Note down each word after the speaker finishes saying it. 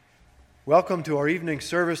Welcome to our evening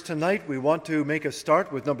service tonight. We want to make a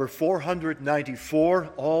start with number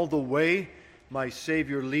 494, All the Way, My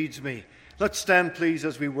Savior Leads Me. Let's stand, please,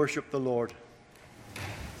 as we worship the Lord.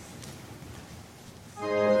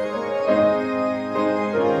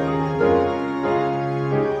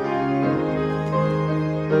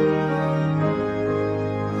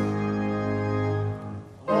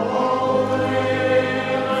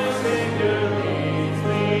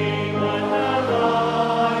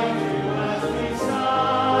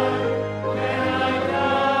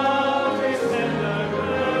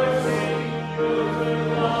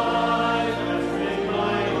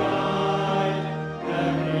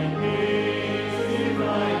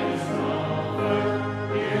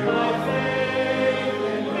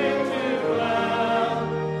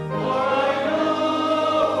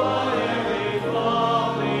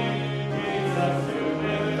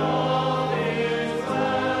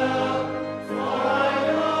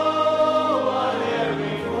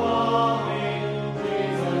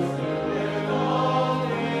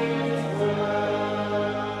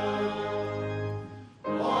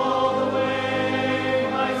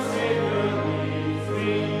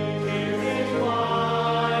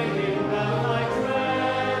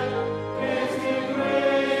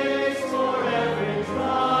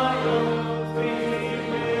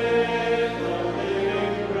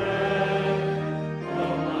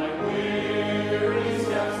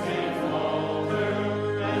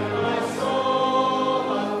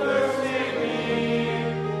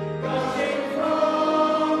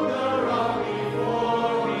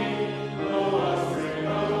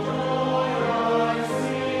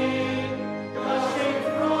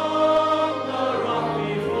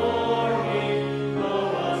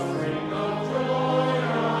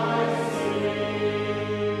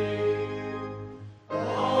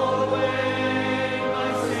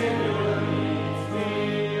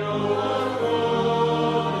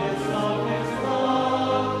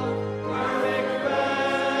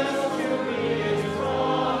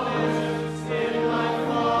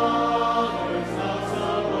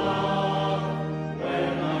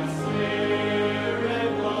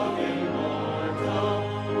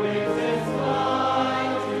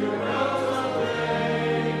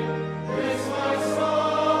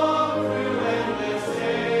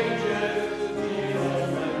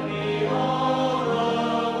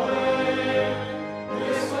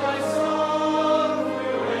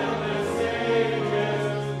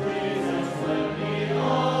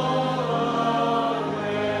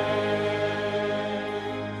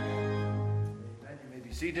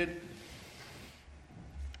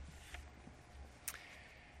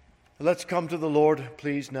 Let's come to the Lord,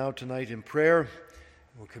 please, now tonight in prayer.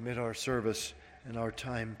 We'll commit our service and our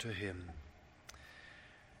time to Him.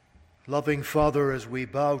 Loving Father, as we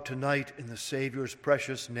bow tonight in the Savior's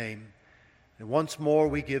precious name, and once more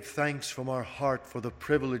we give thanks from our heart for the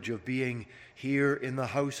privilege of being here in the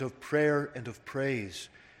house of prayer and of praise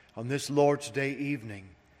on this Lord's Day evening.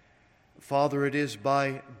 Father, it is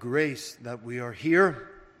by grace that we are here,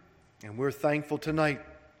 and we're thankful tonight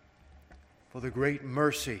for the great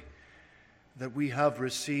mercy that we have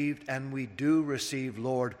received, and we do receive,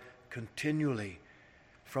 Lord, continually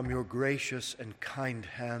from your gracious and kind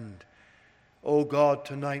hand. O God,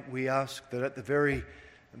 tonight we ask that at the very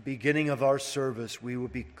beginning of our service we will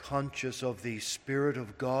be conscious of the Spirit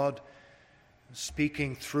of God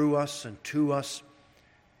speaking through us and to us.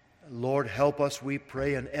 Lord, help us, we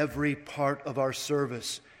pray, in every part of our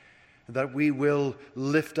service, that we will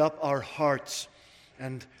lift up our hearts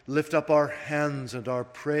and lift up our hands and our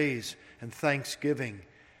praise and thanksgiving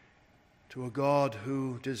to a God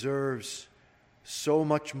who deserves so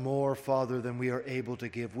much more, Father, than we are able to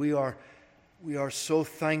give. We are so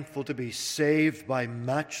thankful to be saved by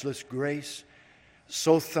matchless grace.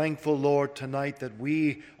 So thankful, Lord, tonight that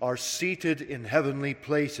we are seated in heavenly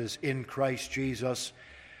places in Christ Jesus,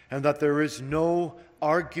 and that there is no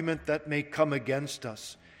argument that may come against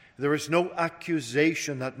us. There is no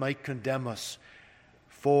accusation that might condemn us,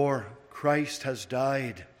 for Christ has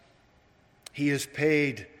died. He has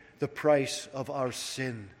paid the price of our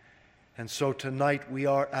sin. And so tonight we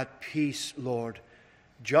are at peace, Lord,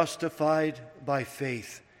 justified by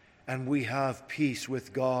faith, and we have peace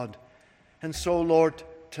with God. And so, Lord,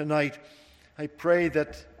 tonight I pray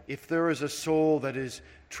that if there is a soul that is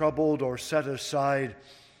troubled or set aside,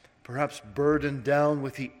 perhaps burdened down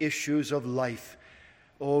with the issues of life,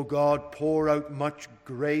 O God, pour out much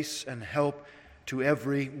grace and help to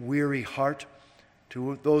every weary heart,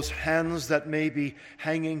 to those hands that may be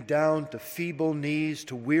hanging down, to feeble knees,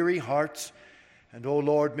 to weary hearts. And, O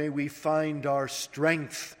Lord, may we find our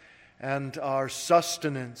strength and our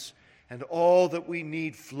sustenance and all that we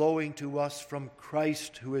need flowing to us from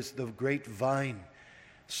Christ, who is the great vine,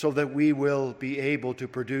 so that we will be able to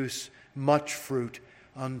produce much fruit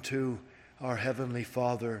unto our Heavenly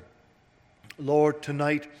Father. Lord,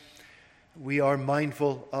 tonight we are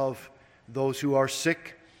mindful of those who are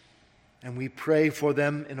sick, and we pray for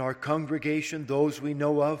them in our congregation, those we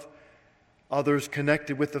know of, others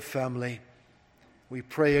connected with the family. We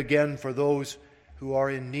pray again for those who are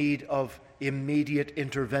in need of immediate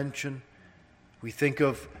intervention. We think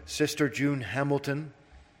of Sister June Hamilton.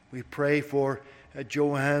 We pray for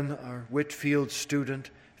Joanne, our Whitfield student,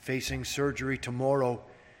 facing surgery tomorrow.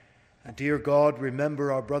 And dear God,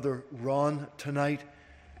 remember our brother Ron tonight,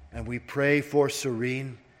 and we pray for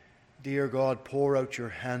Serene. Dear God, pour out your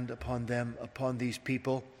hand upon them, upon these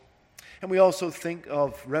people. And we also think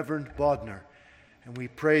of Reverend Bodner, and we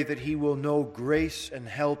pray that he will know grace and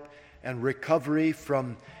help and recovery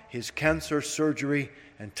from his cancer surgery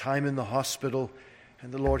and time in the hospital.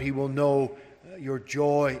 And the Lord, he will know your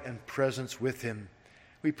joy and presence with him.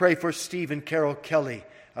 We pray for Steve and Carol Kelly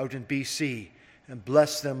out in BC, and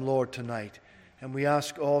bless them, Lord, tonight. And we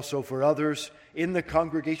ask also for others in the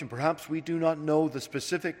congregation. Perhaps we do not know the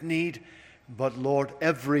specific need, but Lord,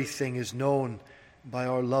 everything is known by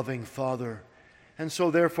our loving Father. And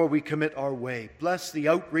so therefore we commit our way. Bless the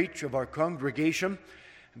outreach of our congregation.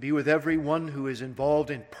 Be with everyone who is involved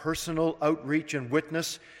in personal outreach and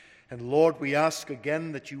witness. And Lord, we ask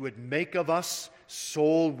again that you would make of us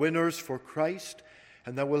soul winners for Christ,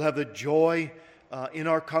 and that we'll have the joy in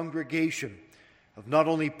our congregation of not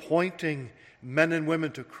only pointing men and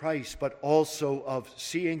women to Christ, but also of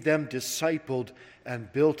seeing them discipled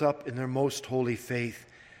and built up in their most holy faith.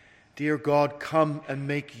 Dear God, come and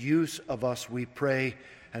make use of us, we pray,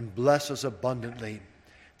 and bless us abundantly.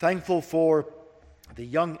 Thankful for the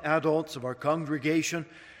young adults of our congregation,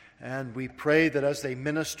 and we pray that as they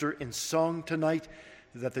minister in song tonight,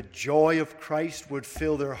 that the joy of Christ would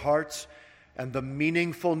fill their hearts, and the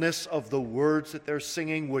meaningfulness of the words that they're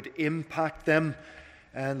singing would impact them.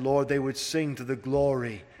 And Lord, they would sing to the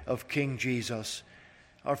glory of King Jesus.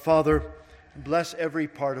 Our Father, bless every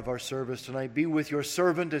part of our service tonight. Be with your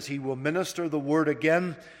servant as he will minister the word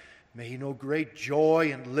again. May he know great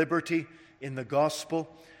joy and liberty in the gospel.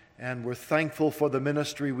 And we're thankful for the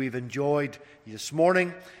ministry we've enjoyed this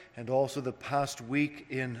morning and also the past week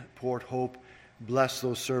in Port Hope. Bless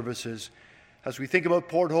those services. As we think about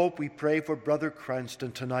Port Hope, we pray for Brother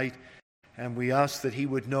Cranston tonight, and we ask that he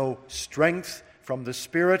would know strength from the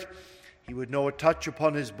Spirit. He would know a touch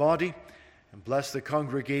upon his body, and bless the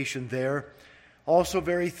congregation there. Also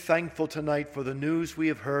very thankful tonight for the news we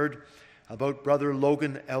have heard about Brother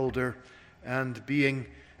Logan Elder and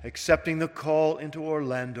accepting the call into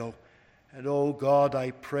Orlando. And oh God,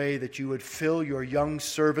 I pray that you would fill your young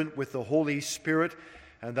servant with the Holy Spirit,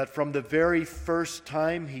 and that from the very first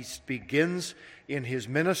time he begins in his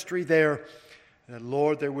ministry there, that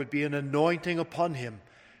Lord, there would be an anointing upon him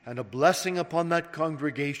and a blessing upon that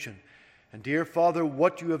congregation. And dear Father,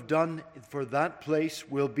 what you have done for that place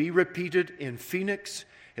will be repeated in Phoenix.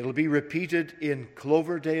 It'll be repeated in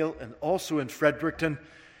Cloverdale and also in Fredericton.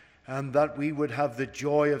 And that we would have the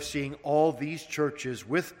joy of seeing all these churches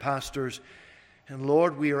with pastors. And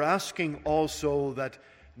Lord, we are asking also that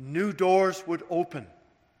new doors would open,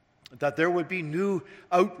 that there would be new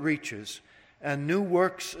outreaches and new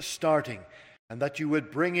works starting, and that you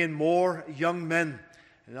would bring in more young men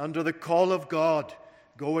and under the call of God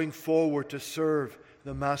going forward to serve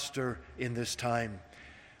the Master in this time.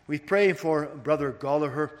 We pray for Brother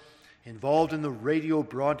Gallagher, involved in the radio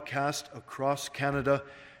broadcast across Canada,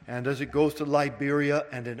 and as it goes to Liberia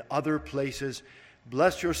and in other places.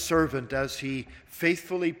 Bless your servant as he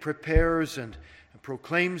faithfully prepares and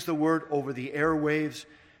proclaims the word over the airwaves.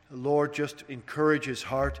 Lord, just encourage his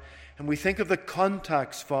heart. And we think of the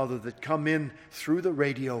contacts, Father, that come in through the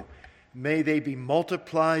radio. May they be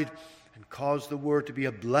multiplied and cause the word to be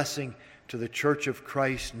a blessing to the Church of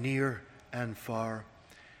Christ near and far.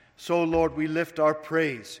 So, Lord, we lift our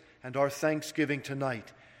praise and our thanksgiving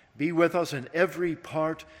tonight. Be with us in every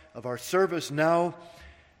part of our service now.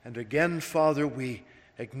 And again, Father, we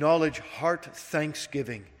acknowledge heart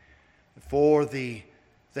thanksgiving for the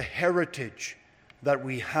heritage that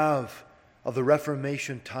we have of the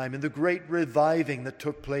Reformation time and the great reviving that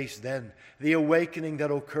took place then, the awakening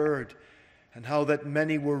that occurred, and how that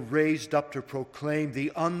many were raised up to proclaim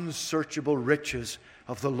the unsearchable riches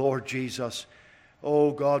of the Lord Jesus.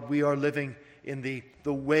 Oh God, we are living in the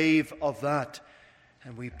wave of that,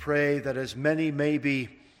 and we pray that as many may be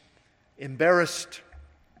embarrassed,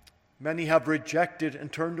 many have rejected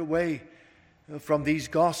and turned away from these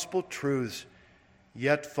gospel truths,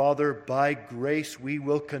 Yet, Father, by grace we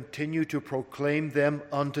will continue to proclaim them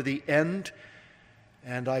unto the end.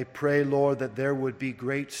 And I pray, Lord, that there would be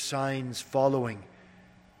great signs following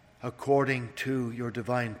according to your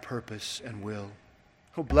divine purpose and will.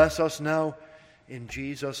 Oh, bless us now. In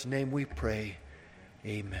Jesus' name we pray.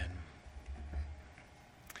 Amen.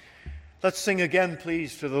 Let's sing again,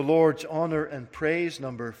 please, to the Lord's honor and praise,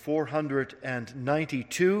 number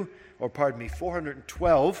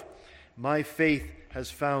 412. My faith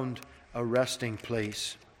has found a resting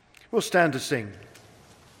place. We'll stand to sing.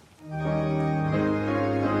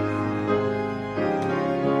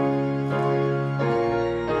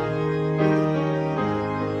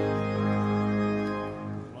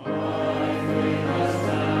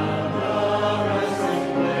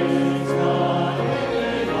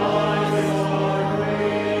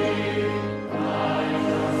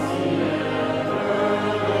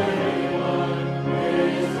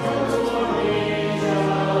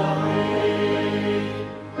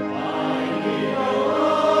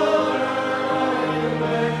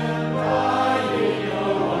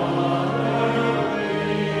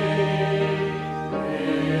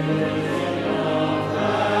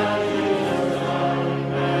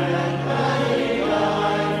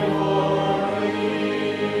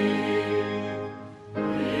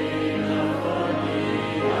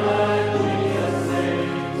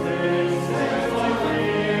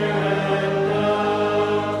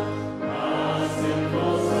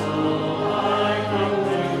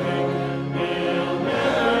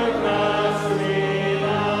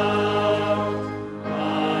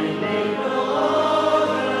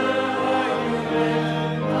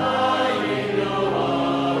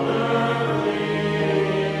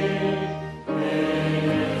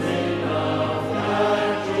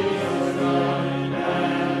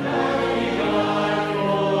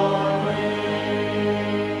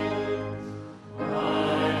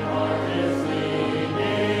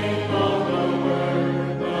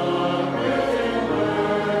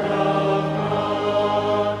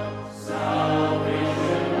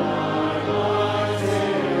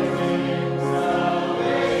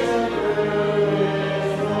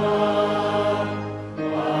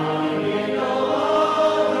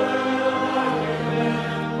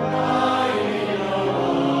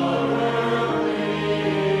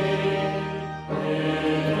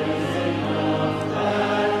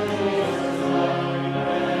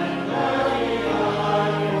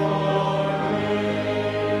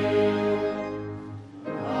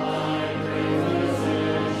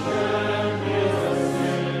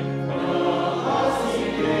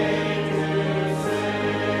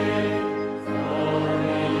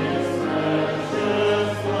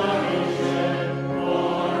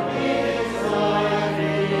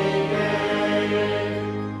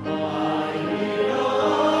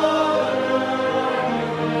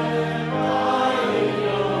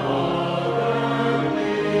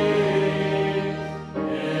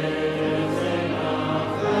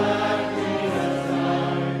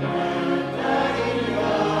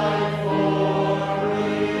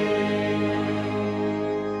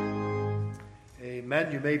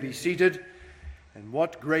 Amen. You may be seated. And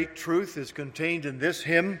what great truth is contained in this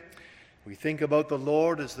hymn. We think about the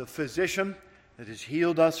Lord as the physician that has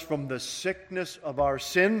healed us from the sickness of our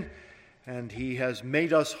sin, and he has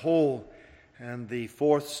made us whole. And the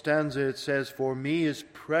fourth stanza, it says, "For me his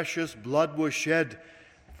precious blood was shed,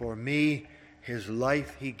 for me his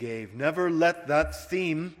life he gave." Never let that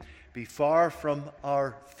theme be far from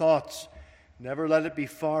our thoughts. Never let it be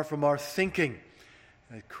far from our thinking,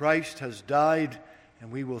 that Christ has died,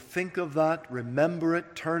 and we will think of that, remember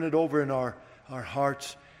it, turn it over in our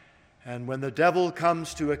hearts. And when the devil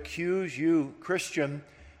comes to accuse you, Christian,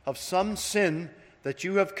 of some sin that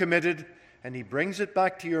you have committed, and he brings it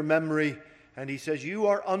back to your memory, and he says, "You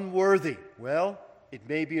are unworthy." Well, it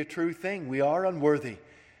may be a true thing. We are unworthy.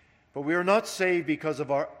 But we are not saved because of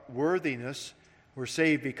our worthiness. We're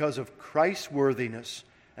saved because of Christ's worthiness.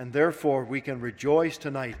 And therefore we can rejoice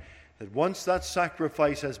tonight that once that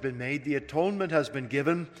sacrifice has been made, the atonement has been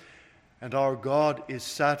given, and our God is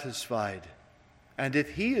satisfied. And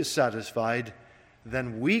if he is satisfied,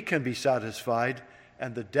 then we can be satisfied,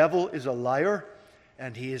 and the devil is a liar,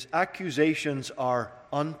 and his accusations are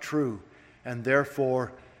untrue. And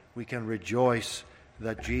therefore we can rejoice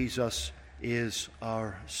that Jesus is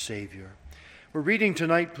our Savior. We're reading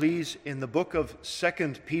tonight, please, in the book of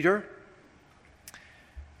 2 Peter.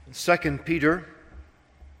 2 Peter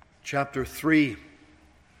chapter 3.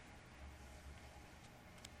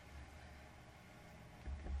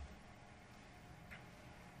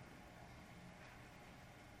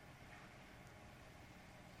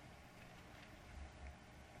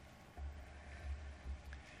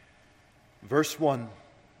 verse 1.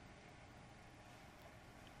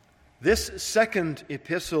 This second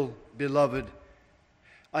epistle, beloved,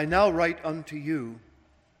 I now write unto you,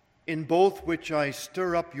 in both which I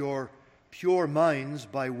stir up your pure minds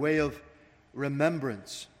by way of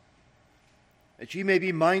remembrance, that ye may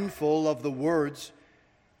be mindful of the words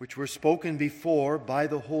which were spoken before by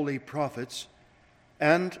the holy prophets,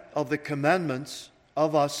 and of the commandments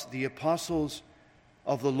of us, the apostles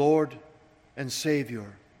of the Lord and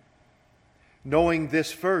Savior. Knowing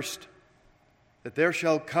this first, that there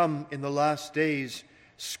shall come in the last days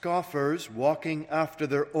scoffers walking after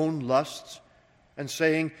their own lusts, and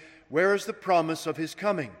saying, Where is the promise of his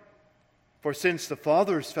coming? For since the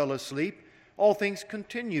fathers fell asleep, all things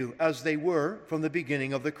continue as they were from the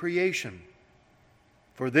beginning of the creation.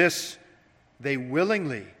 For this they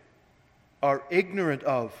willingly are ignorant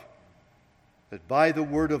of, that by the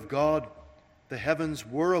word of God the heavens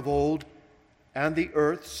were of old, and the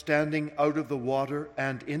earth standing out of the water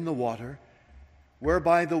and in the water,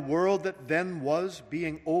 whereby the world that then was,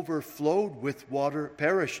 being overflowed with water,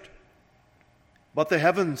 perished. But the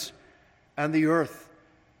heavens and the earth,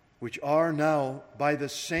 which are now by the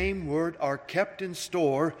same word, are kept in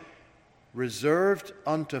store, reserved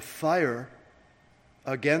unto fire,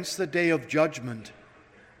 against the day of judgment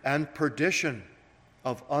and perdition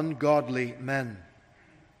of ungodly men.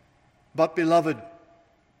 But, beloved,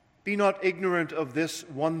 be not ignorant of this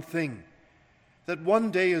one thing, that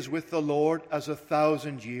one day is with the Lord as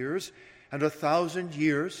 1,000 years, and 1,000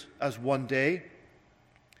 years as one day.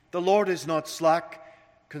 The Lord is not slack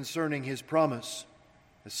concerning his promise,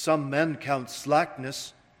 as some men count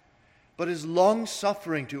slackness, but is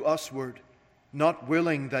long-suffering to usward, not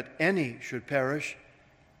willing that any should perish,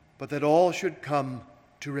 but that all should come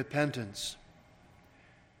to repentance.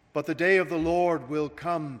 But the day of the Lord will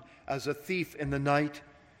come as a thief in the night,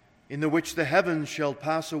 in the which the heavens shall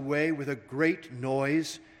pass away with a great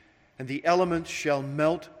noise, and the elements shall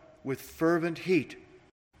melt with fervent heat.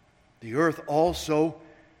 The earth also,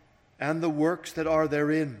 and the works that are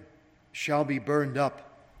therein, shall be burned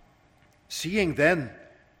up. Seeing then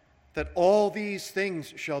that all these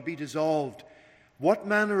things shall be dissolved, what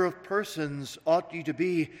manner of persons ought ye to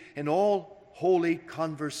be in all holy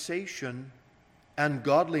conversation and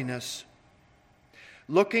godliness,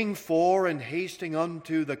 looking for and hasting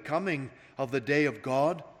unto the coming of the day of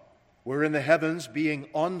God, wherein the heavens, being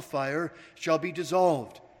on fire, shall be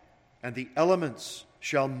dissolved, and the elements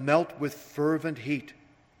shall melt with fervent heat.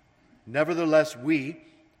 Nevertheless we,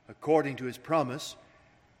 according to his promise,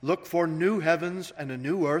 look for new heavens and a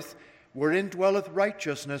new earth, wherein dwelleth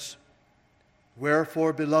righteousness.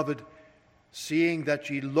 Wherefore, beloved, seeing that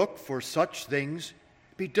ye look for such things,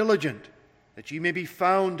 be diligent, that ye may be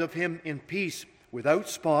found of him in peace, without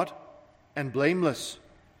spot and blameless.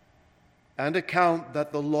 And account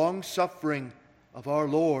that the long-suffering of our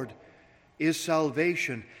Lord is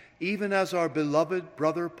salvation, even as our beloved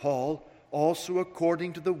brother Paul, also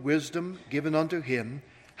according to the wisdom given unto him,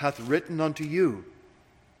 hath written unto you,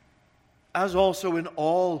 as also in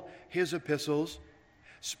all his epistles,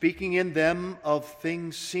 speaking in them of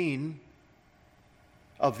things seen,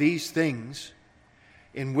 of these things,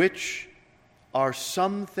 in which are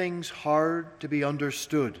some things hard to be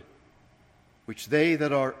understood, which they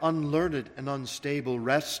that are unlearned and unstable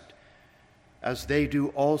wrest, as they do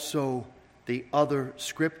also the other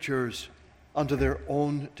scriptures, unto their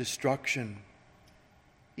own destruction.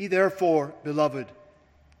 Ye therefore, beloved,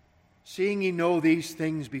 seeing ye know these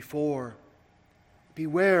things before,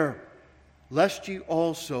 beware lest ye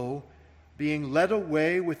also, being led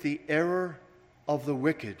away with the error of the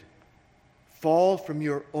wicked, fall from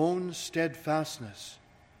your own steadfastness,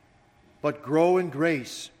 but grow in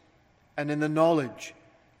grace and in the knowledge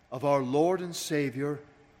of our Lord and Savior,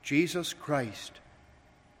 Jesus Christ.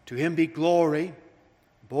 To him be glory,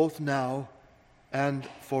 both now and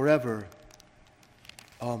forever.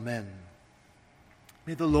 Amen.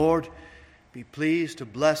 May the Lord be pleased to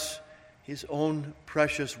bless his own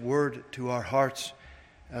precious word to our hearts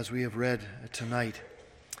as we have read tonight.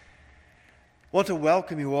 I want to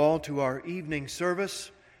welcome you all to our evening service.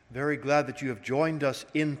 Very glad that you have joined us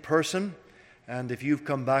in person. And if you've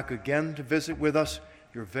come back again to visit with us,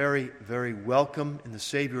 you're very, very welcome in the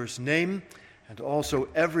Savior's name. And also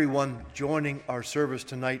everyone joining our service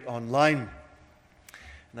tonight online.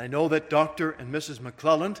 And I know that Dr. and Mrs.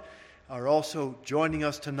 McClelland are also joining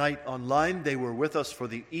us tonight online. They were with us for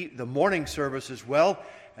the morning service as well,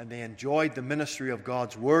 and they enjoyed the ministry of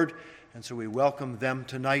God's Word. And so we welcome them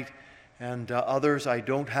tonight. And others, I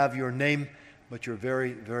don't have your name, but you're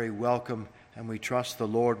very, very welcome, and we trust the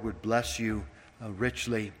Lord would bless you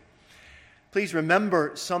richly. Please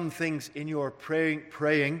remember some things in your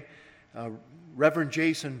praying Reverend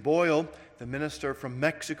Jason Boyle, the minister from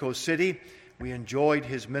Mexico City. We enjoyed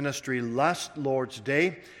his ministry last Lord's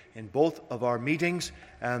Day in both of our meetings,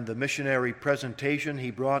 and the missionary presentation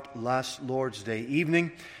he brought last Lord's Day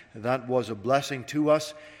evening. That was a blessing to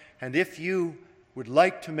us. And if you would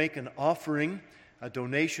like to make an offering, a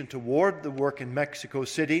donation toward the work in Mexico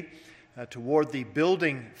City, toward the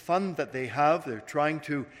building fund that they have, they're trying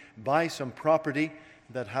to buy some property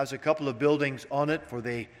that has a couple of buildings on it, for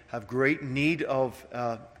they have great need of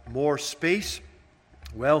more space.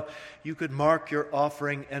 Well, you could mark your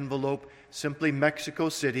offering envelope simply Mexico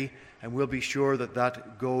City, and we'll be sure that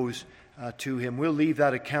that goes to him. We'll leave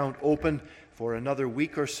that account open for another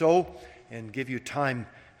week or so and give you time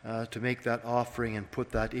to make that offering and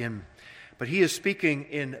put that in. But he is speaking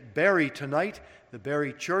in Barrie tonight, the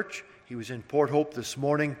Barrie Church. He was in Port Hope this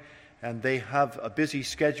morning, and they have a busy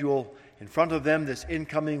schedule in front of them this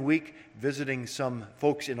incoming week, visiting some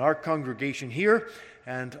folks in our congregation here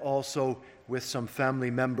and also with some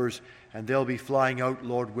family members, and they'll be flying out,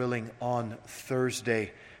 Lord willing, on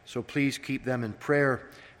Thursday. So please keep them in prayer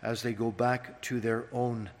as they go back to their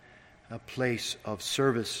own place of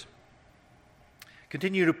service.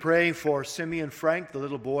 Continue to pray for Simeon Frank, the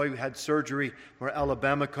little boy who had surgery for our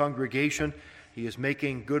Alabama congregation. He is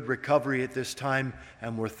making good recovery at this time,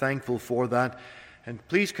 and we're thankful for that. And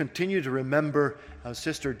please continue to remember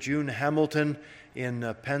Sister June Hamilton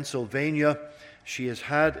in Pennsylvania. She has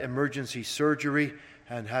had emergency surgery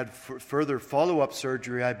and had further follow-up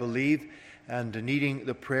surgery, I believe, and needing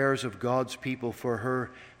the prayers of God's people for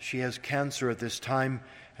her. She has cancer at this time,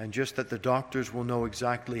 and just that the doctors will know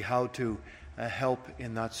exactly how to help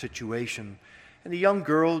in that situation. And a young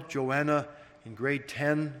girl, Joanna, in grade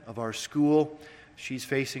 10 of our school, she's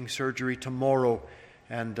facing surgery tomorrow,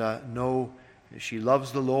 and know she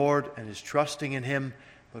loves the Lord and is trusting in Him,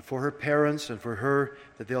 but for her parents and for her,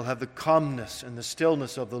 that they'll have the calmness and the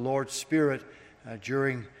stillness of the Lord's Spirit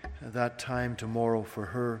during that time tomorrow for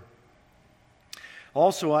her.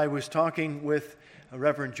 Also, I was talking with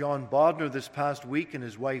Reverend John Bodner this past week and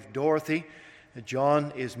his wife Dorothy.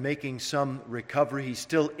 John is making some recovery. He's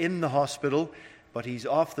still in the hospital, but he's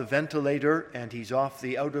off the ventilator and he's out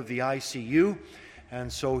of the ICU.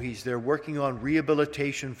 And so they're working on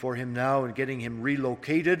rehabilitation for him now and getting him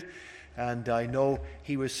relocated. And I know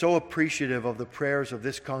he was so appreciative of the prayers of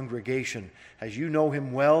this congregation. As you know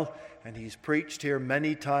him well, and he's preached here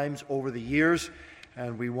many times over the years,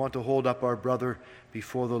 and we want to hold up our brother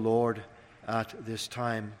before the Lord at this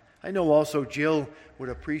time. I know also Jill would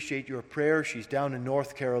appreciate your prayer. She's down in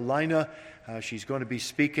North Carolina. She's going to be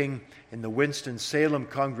speaking in the Winston-Salem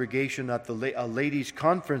congregation at a ladies'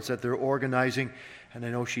 conference that they're organizing, and I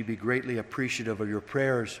know she'd be greatly appreciative of your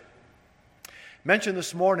prayers. Mentioned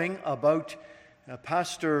this morning about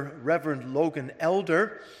Pastor Reverend Logan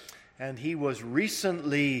Elder, and he was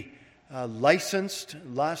recently licensed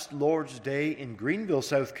last Lord's Day in Greenville,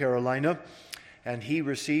 South Carolina, and he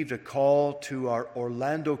received a call to our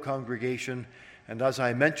Orlando congregation. And as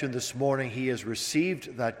I mentioned this morning, he has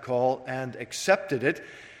received that call and accepted it.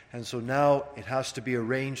 And so now it has to be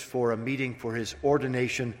arranged for a meeting for his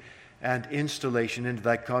ordination and installation into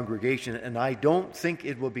that congregation. And I don't think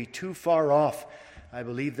it will be too far off. I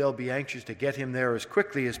believe they'll be anxious to get him there as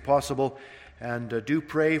quickly as possible. And do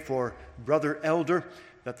pray for Brother Elder,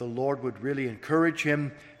 that the Lord would really encourage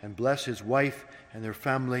him and bless his wife and their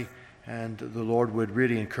family, and the Lord would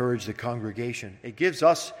really encourage the congregation. It gives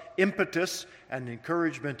us impetus and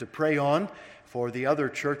encouragement to pray on for the other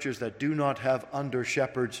churches that do not have under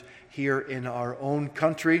shepherds here in our own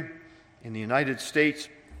country, in the United States,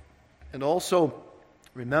 and also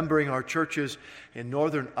remembering our churches in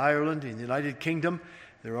Northern Ireland, in the United Kingdom.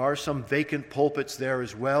 There are some vacant pulpits there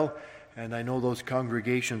as well, and I know those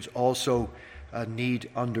congregations also need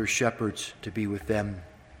under shepherds to be with them.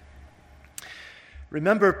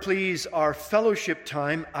 Remember, please, our fellowship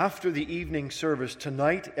time after the evening service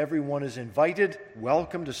tonight. Everyone is invited,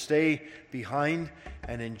 welcome to stay behind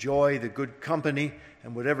and enjoy the good company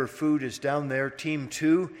and whatever food is down there. Team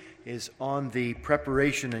 2 is on the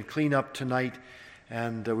preparation and cleanup tonight,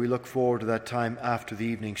 and we look forward to that time after the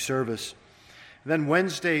evening service. Then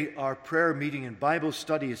Wednesday, our prayer meeting and Bible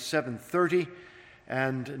study is 7:30.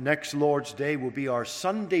 And next Lord's Day will be our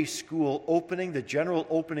Sunday school opening, the general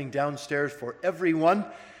opening downstairs for everyone.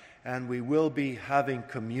 And we will be having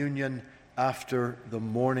communion after the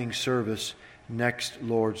morning service next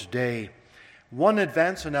Lord's Day. One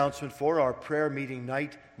advance announcement for our prayer meeting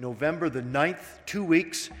night, November the 9th, 2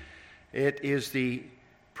 weeks. It is the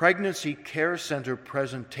Pregnancy Care Center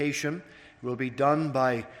presentation. It will be done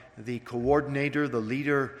by the coordinator, the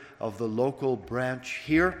leader of the local branch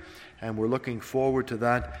here, and we're looking forward to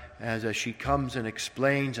that as she comes and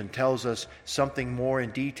explains and tells us something more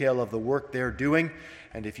in detail of the work they're doing.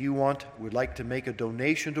 And if you would like to make a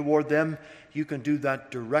donation toward them, you can do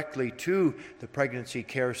that directly to the Pregnancy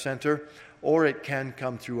Care Center, or it can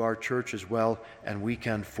come through our church as well, and we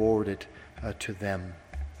can forward it to them.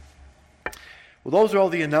 Well, those are all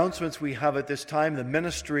the announcements we have at this time, the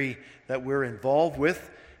ministry that we're involved with,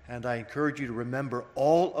 and I encourage you to remember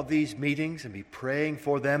all of these meetings and be praying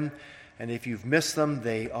for them. And if you've missed them,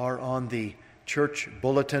 they are on the church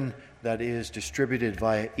bulletin that is distributed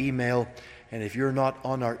via email. And if you're not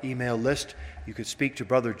on our email list, you could speak to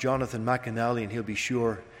Brother Jonathan McAnally, and he'll be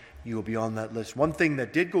sure you will be on that list. One thing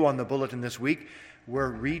that did go on the bulletin this week,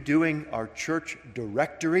 we're redoing our church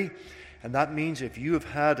directory. And that means if you have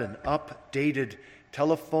had an updated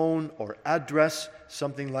telephone or address,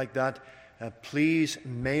 something like that, please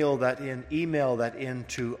email that in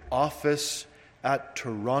to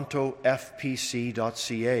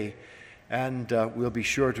office@torontofpc.ca, and we'll be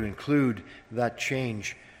sure to include that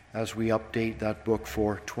change as we update that book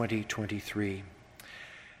for 2023.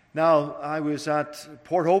 Now, I was at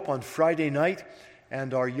Port Hope on Friday night,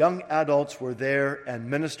 and our young adults were there and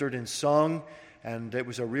ministered in song. And it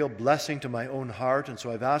was a real blessing to my own heart, and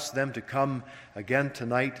so I've asked them to come again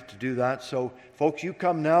tonight to do that. So, folks, you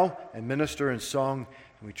come now and minister in song,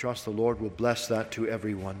 and we trust the Lord will bless that to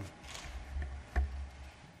everyone.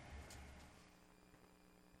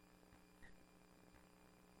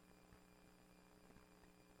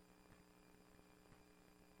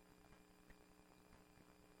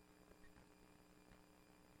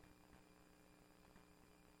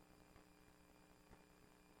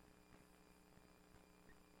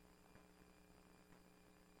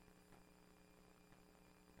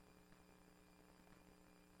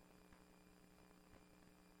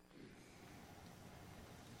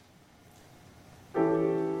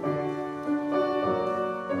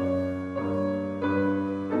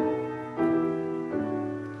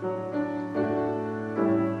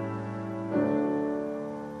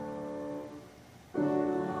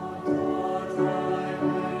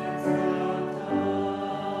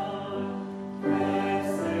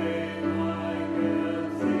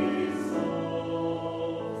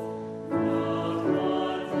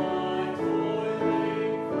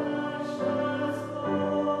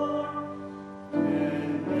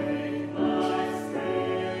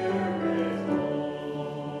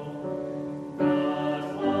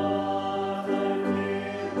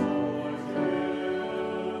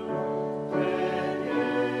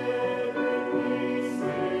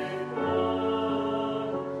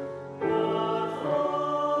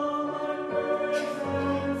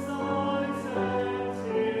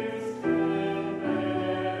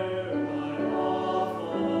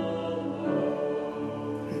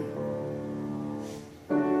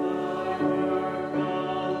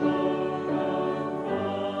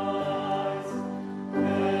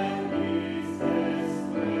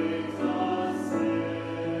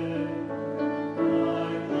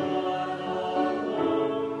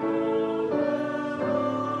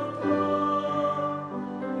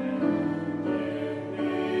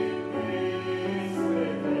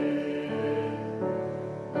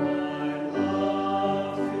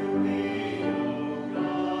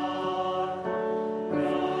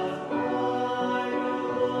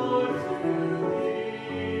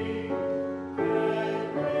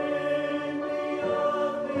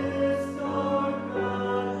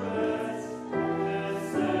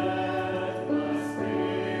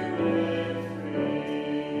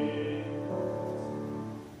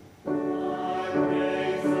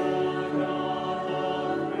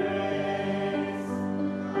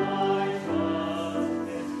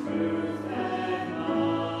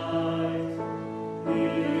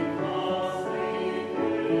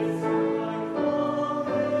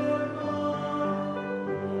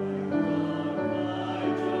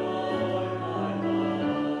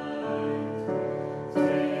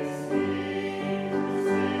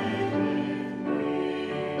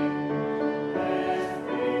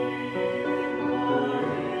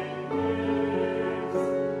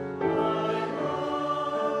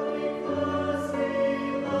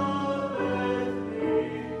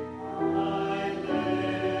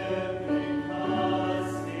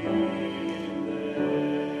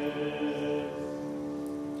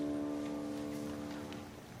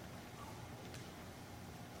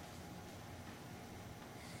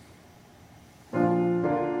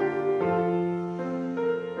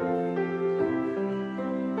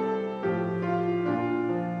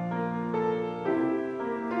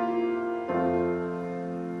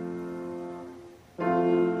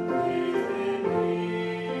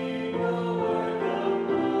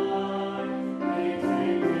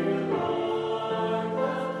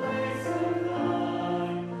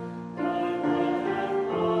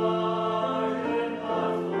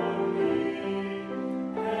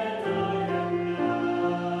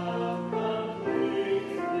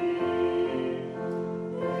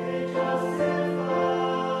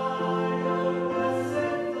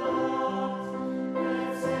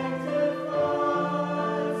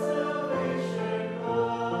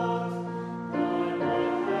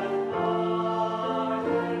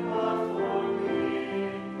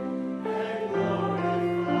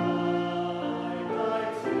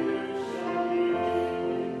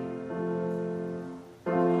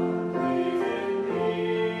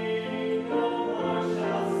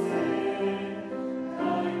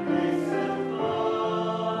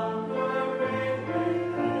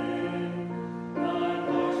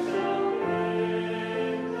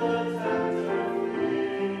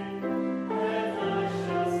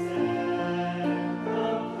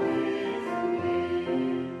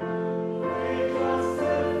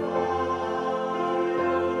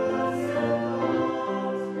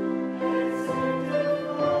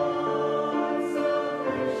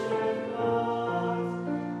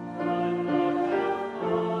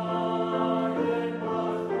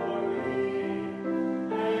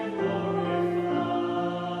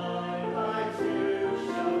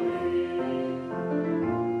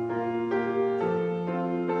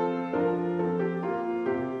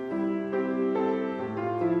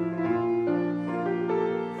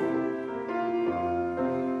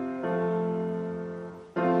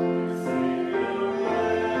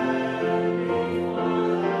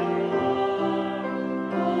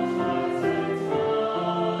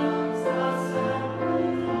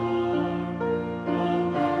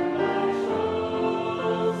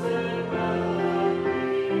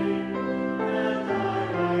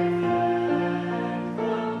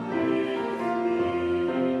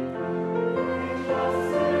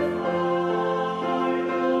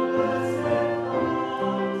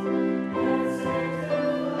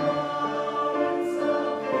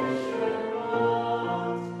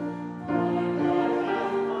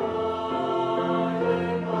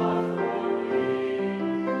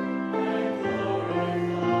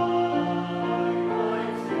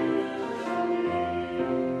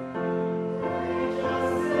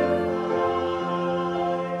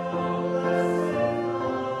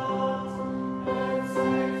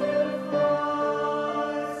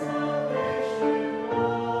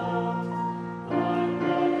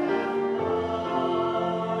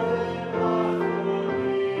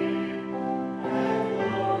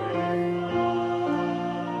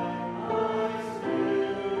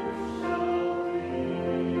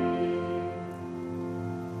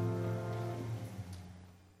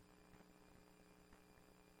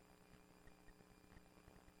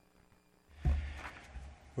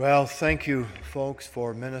 Well, thank you, folks,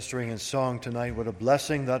 for ministering in song tonight. What a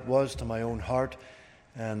blessing that was to my own heart,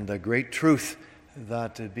 and a great truth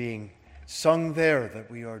that being sung there, that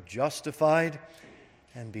we are justified,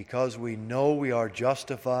 and because we know we are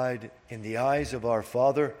justified in the eyes of our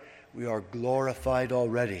Father, we are glorified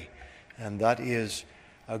already. And that is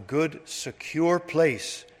a good, secure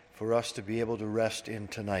place for us to be able to rest in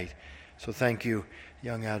tonight. So thank you,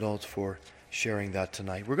 young adults, for sharing that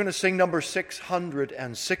tonight. We're going to sing number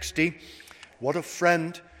 660, What a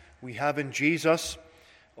Friend We Have in Jesus,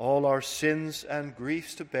 all our sins and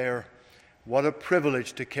griefs to bear. What a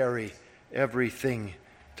privilege to carry everything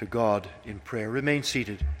to God in prayer. Remain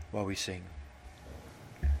seated while we sing.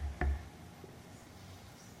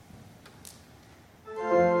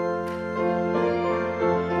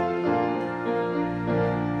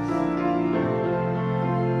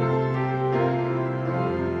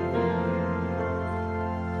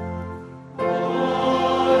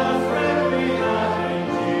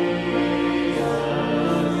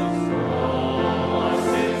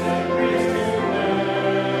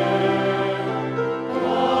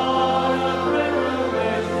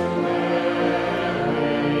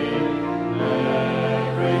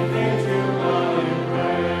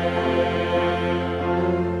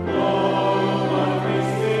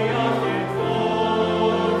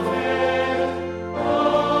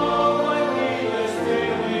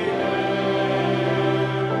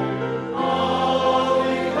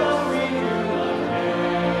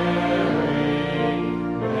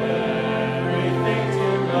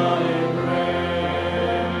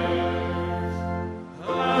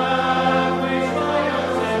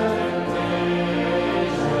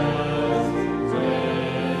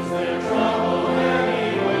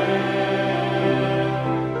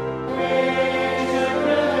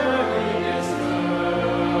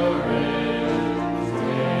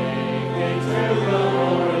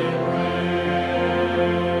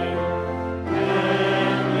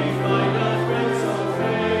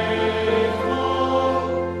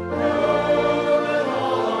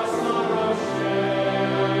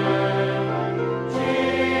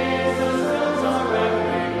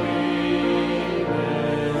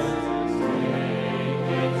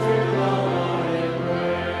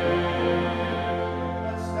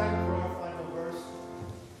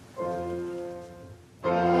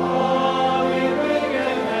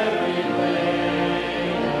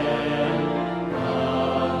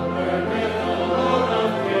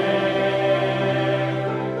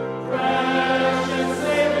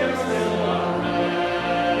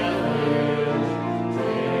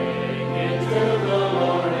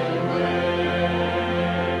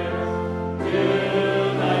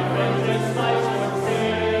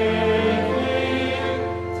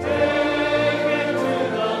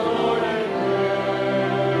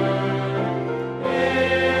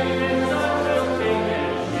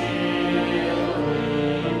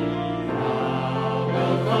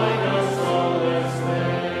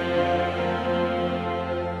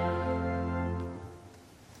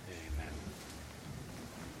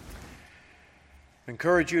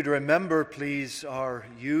 Encourage you to remember, please, our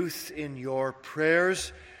youth in your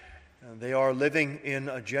prayers. They are living in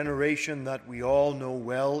a generation that we all know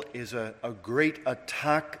well is a great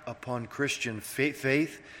attack upon Christian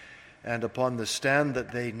faith and upon the stand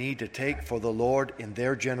that they need to take for the Lord in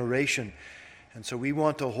their generation. And so we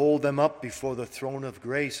want to hold them up before the throne of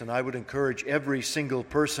grace. And I would encourage every single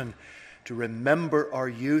person to remember our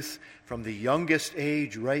youth from the youngest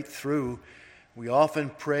age right through. We often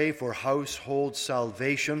pray for household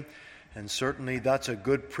salvation, and certainly that's a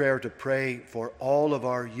good prayer to pray for all of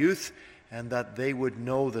our youth, and that they would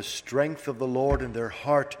know the strength of the Lord in their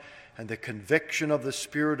heart and the conviction of the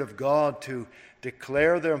Spirit of God to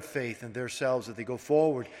declare their faith in themselves as they go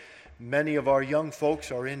forward. Many of our young folks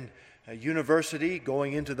are in university,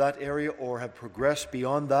 going into that area, or have progressed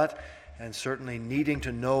beyond that, and certainly needing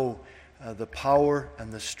to know the power and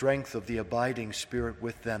the strength of the abiding Spirit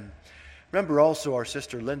with them. Remember also our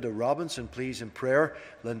sister Linda Robinson, please, in prayer.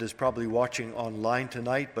 Linda's probably watching online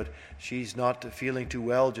tonight, but she's not feeling too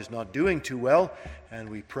well, just not doing too well. And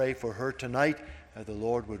we pray for her tonight, that the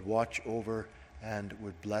Lord would watch over and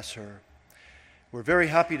would bless her. We're very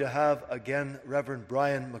happy to have again Reverend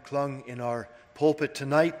Brian McClung in our pulpit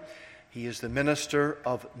tonight. He is the minister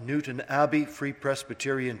of Newton Abbey Free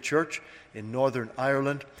Presbyterian Church in Northern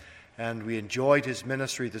Ireland. And we enjoyed his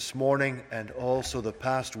ministry this morning and also the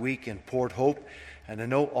past week in Port Hope. And I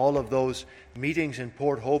know all of those meetings in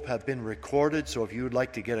Port Hope have been recorded, so if you would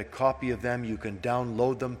like to get a copy of them, you can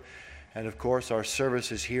download them And of course, our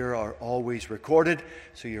services here are always recorded,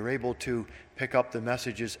 so you're able to pick up the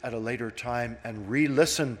messages at a later time and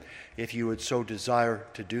re-listen if you would so desire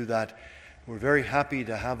to do that. We're very happy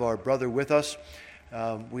to have our brother with us.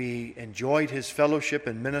 We enjoyed his fellowship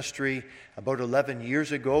and ministry about 11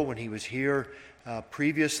 years ago when he was here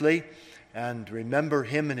previously, and remember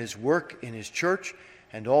him and his work in his church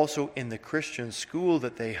and also in the Christian school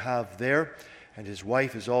that they have there. And his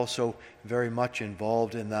wife is also very much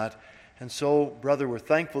involved in that. And so, brother, we're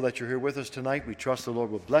thankful that you're here with us tonight. We trust the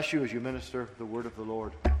Lord will bless you as you minister the word of the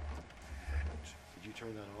Lord. Did you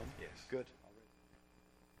turn that on? Yes. Good.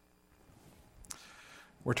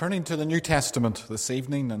 We're turning to the New Testament this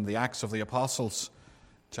evening in the Acts of the Apostles,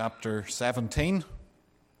 chapter 17.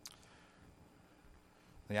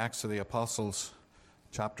 The Acts of the Apostles,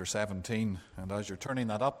 chapter 17. And as you're turning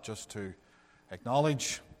that up, just to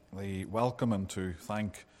acknowledge the welcome and to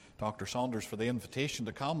thank Dr. Saunders for the invitation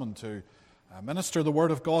to come and to minister the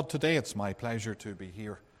Word of God today. It's my pleasure to be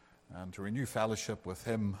here and to renew fellowship with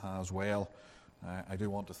him as well. I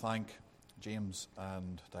do want to thank James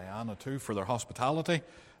and Diana too for their hospitality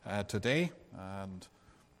today, and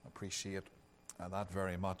appreciate that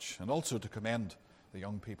very much. And also to commend the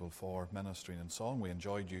young people for ministering in song. We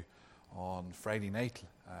enjoyed you on Friday night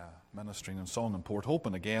ministering in song in Port Hope,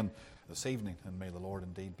 and again this evening, and may the Lord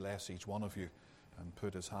indeed bless each one of you and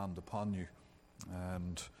put his hand upon you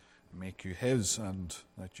and make you his, and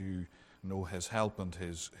that you know his help and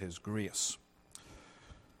his grace.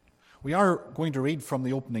 We are going to read from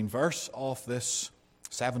the opening verse of this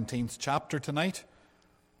 17th chapter tonight,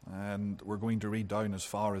 and we're going to read down as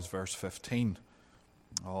far as verse 15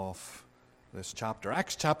 of this chapter.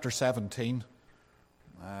 Acts chapter 17,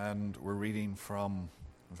 and we're reading from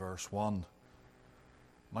verse 1.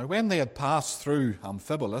 Now when they had passed through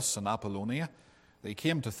Amphipolis and Apollonia, they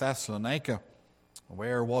came to Thessalonica,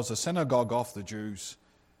 where was a synagogue of the Jews.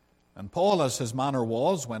 And Paul, as his manner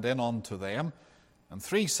was, went in unto them, and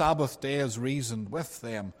 3 Sabbath days reasoned with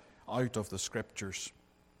them out of the Scriptures,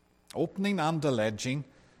 opening and alleging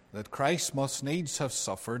that Christ must needs have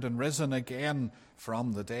suffered and risen again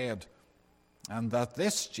from the dead, and that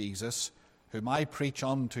this Jesus, whom I preach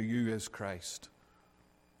unto you, is Christ.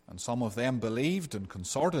 And some of them believed and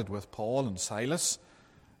consorted with Paul and Silas,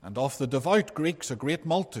 and of the devout Greeks a great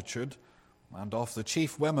multitude, and of the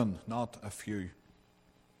chief women not a few.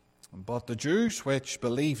 But the Jews which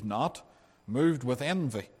believed not, moved with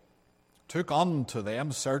envy, took unto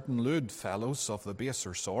them certain lewd fellows of the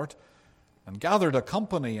baser sort, and gathered a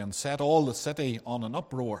company, and set all the city on an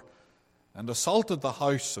uproar, and assaulted the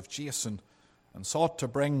house of Jason, and sought to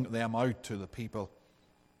bring them out to the people.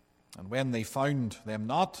 And when they found them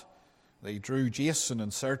not, they drew Jason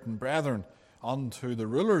and certain brethren unto the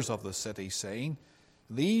rulers of the city, saying,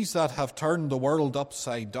 These that have turned the world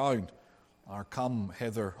upside down are come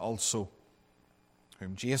hither also,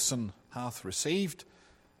 whom Jason hath received,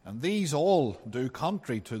 and these all do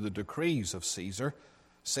contrary to the decrees of Caesar,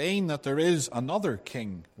 saying that there is another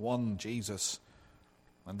king, one Jesus.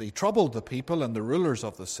 And they troubled the people and the rulers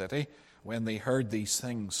of the city when they heard these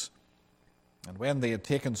things. And when they had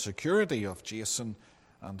taken security of Jason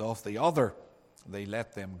and of the other, they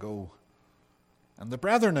let them go. And the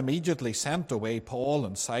brethren immediately sent away Paul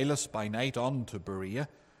and Silas by night unto Berea,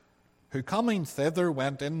 who coming thither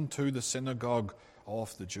went into the synagogue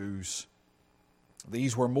of the Jews.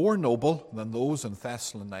 These were more noble than those in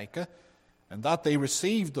Thessalonica, and that they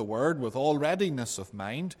received the word with all readiness of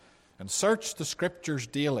mind, and searched the Scriptures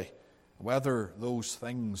daily, whether those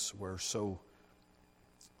things were so.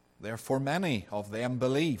 Therefore many of them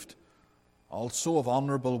believed, also of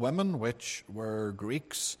honourable women, which were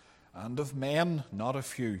Greeks, and of men not a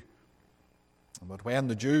few. But when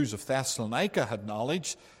the Jews of Thessalonica had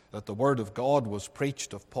knowledge that the word of God was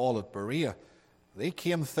preached of Paul at Berea, they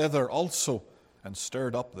came thither also, and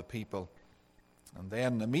stirred up the people. And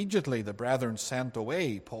then immediately the brethren sent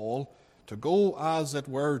away Paul to go as it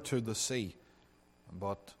were to the sea.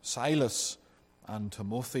 But Silas and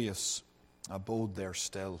Timotheus abode there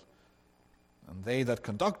still. And they that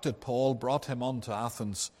conducted Paul brought him unto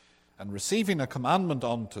Athens, and receiving a commandment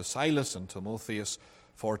unto Silas and Timotheus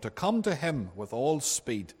for to come to him with all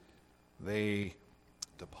speed, they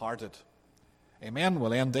departed. Amen.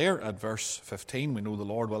 We'll end there at verse 15. We know the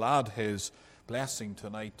Lord will add his blessing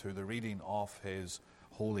tonight to the reading of his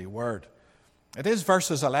holy word. It is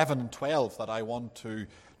verses 11 and 12 that I want to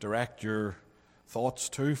direct your thoughts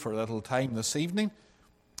to for a little time this evening.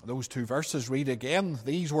 Those 2 verses read again,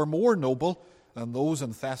 These were more noble than those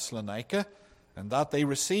in Thessalonica, and that they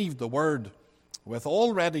received the word with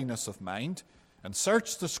all readiness of mind, and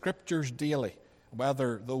searched the Scriptures daily,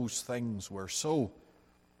 whether those things were so.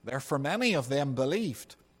 Therefore many of them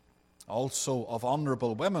believed, also of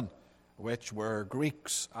honourable women, which were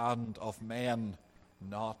Greeks, and of men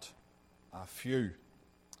not a few.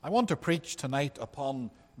 I want to preach tonight upon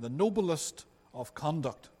the noblest of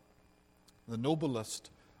conduct. The noblest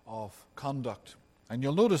of conduct. And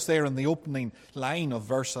you'll notice there in the opening line of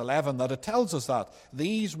verse 11 that it tells us that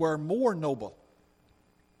these were more noble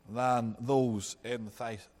than those in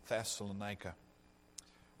Thessalonica.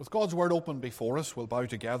 With God's word open before us, we'll bow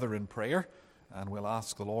together in prayer and we'll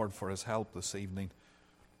ask the Lord for his help this evening.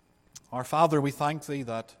 Our Father, we thank thee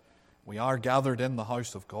that we are gathered in the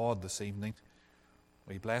house of God this evening.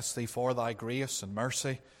 We bless thee for thy grace and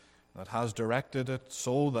mercy that has directed it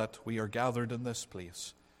so that we are gathered in this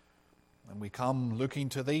place. And we come looking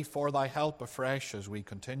to thee for thy help afresh as we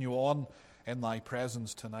continue on in thy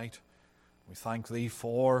presence tonight. We thank thee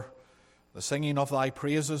for the singing of thy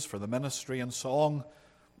praises, for the ministry and song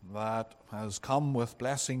that has come with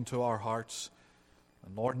blessing to our hearts.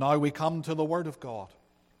 And Lord, now we come to the word of God,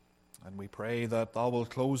 and we pray that thou wilt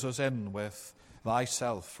close us in with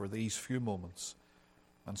thyself for these few moments.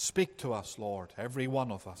 And speak to us, Lord, every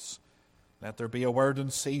one of us. Let there be a word in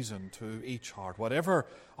season to each heart. Whatever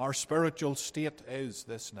our spiritual state is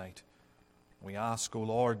this night, we ask, O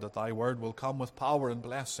Lord, that thy word will come with power and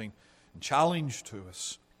blessing and challenge to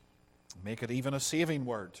us. Make it even a saving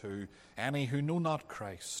word to any who know not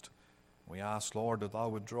Christ. We ask, Lord, that thou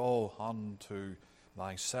would draw unto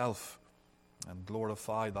thyself and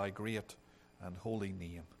glorify thy great and holy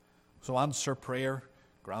name. So answer prayer.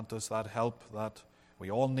 Grant us that help that we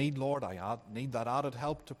all need, Lord. I need that added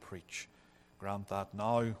help to preach. Grant that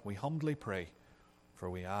now, we humbly pray,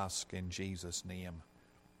 for we ask in Jesus' name.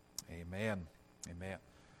 Amen. Amen.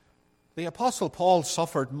 The Apostle Paul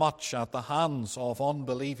suffered much at the hands of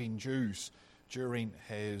unbelieving Jews during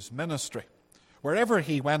his ministry. Wherever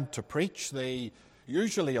he went to preach, they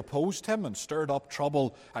usually opposed him and stirred up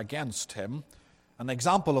trouble against him. An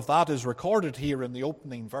example of that is recorded here in the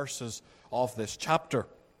opening verses of this chapter.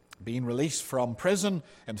 Being released from prison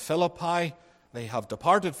in Philippi, they have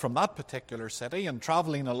departed from that particular city, and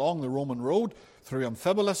travelling along the Roman road through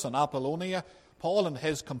Amphipolis and Apollonia, Paul and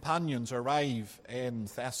his companions arrive in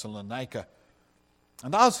Thessalonica.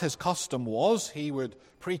 And as his custom was, he would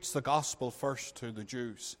preach the gospel first to the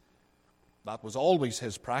Jews. That was always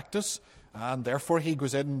his practice, and therefore he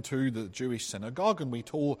goes into the Jewish synagogue, and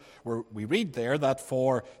we read there that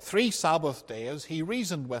for 3 Sabbath days he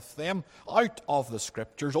reasoned with them out of the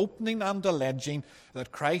Scriptures, opening and alleging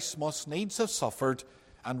that Christ must needs have suffered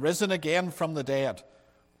and risen again from the dead,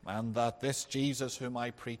 and that this Jesus whom I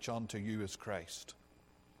preach unto you is Christ.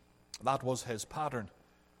 That was his pattern.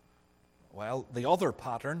 Well, the other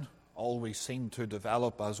pattern always seemed to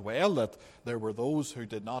develop as well, that there were those who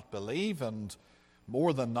did not believe, and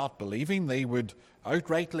more than not believing, they would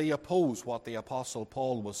outrightly oppose what the Apostle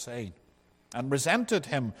Paul was saying, and resented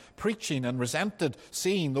him preaching, and resented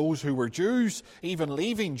seeing those who were Jews even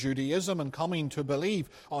leaving Judaism and coming to believe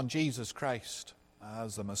on Jesus Christ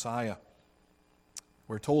as the Messiah.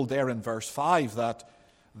 We're told there in verse 5 that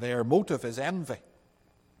their motive is envy.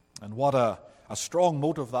 And what a strong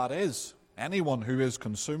motive that is. Anyone who is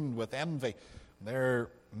consumed with envy, there are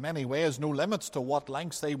many ways, no limits to what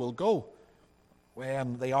lengths they will go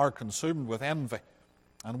when they are consumed with envy.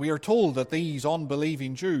 And we are told that these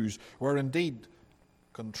unbelieving Jews were indeed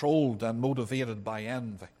controlled and motivated by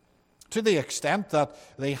envy, to the extent that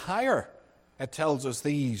they hire, it tells us,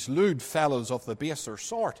 these lewd fellows of the baser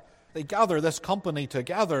sort. They gather this company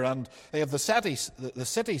together, and they have the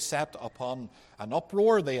city set upon an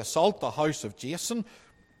uproar. They assault the house of Jason.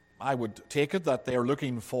 I would take it that they're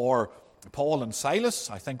looking for Paul and Silas.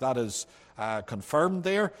 I think that is confirmed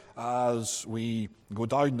there as we go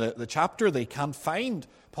down the chapter. They can't find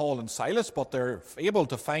Paul and Silas, but they're able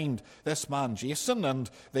to find this man Jason, and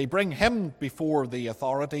they bring him before the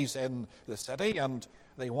authorities in the city, and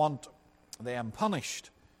they want them punished.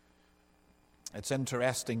 It's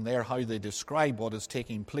interesting there how they describe what is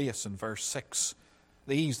taking place in verse 6.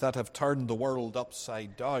 These that have turned the world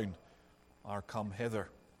upside down are come hither.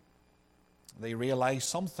 They realize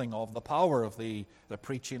something of the power of the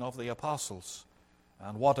preaching of the apostles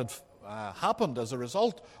and what had happened as a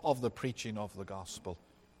result of the preaching of the gospel.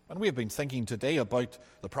 And we have been thinking today about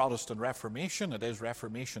the Protestant Reformation. It is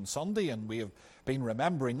Reformation Sunday, and we have been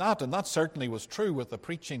remembering that, and that certainly was true with the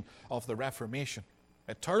preaching of the Reformation.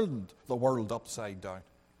 It turned the world upside down.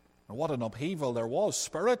 And what an upheaval there was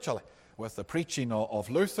spiritually with the preaching of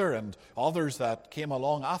Luther and others that came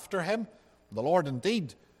along after him. The Lord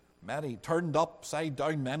indeed turned upside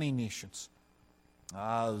down many nations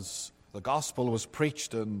as the gospel was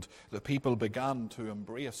preached and the people began to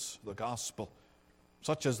embrace the gospel.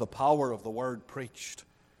 Such is the power of the word preached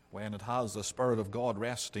when it has the Spirit of God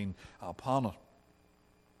resting upon it.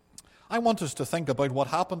 I want us to think about what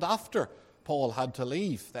happened after Paul had to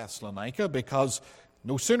leave Thessalonica, because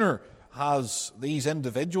no sooner has these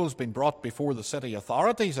individuals been brought before the city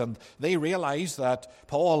authorities and they realize that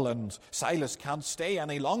Paul and Silas can't stay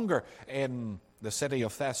any longer in the city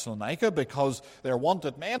of Thessalonica because they're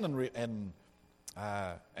wanted men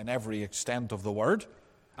in every extent of the word.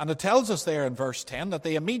 And it tells us there in verse 10 that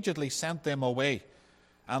they immediately sent them away.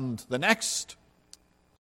 And the next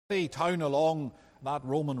town along that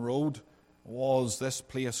Roman road was this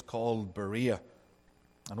place called Berea.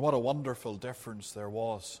 And what a wonderful difference there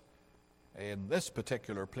was in this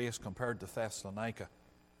particular place compared to Thessalonica.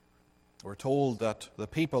 We're told that the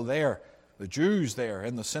people there, the Jews there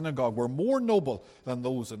in the synagogue, were more noble than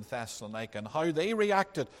those in Thessalonica, and how they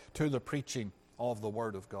reacted to the preaching of the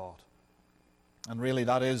Word of God. And really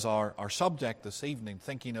that is our subject this evening,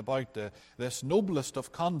 thinking about this noblest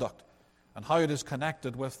of conduct and how it is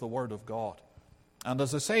connected with the Word of God. And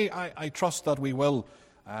as I say, I trust that we will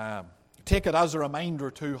take it as a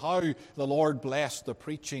reminder to how the Lord blessed the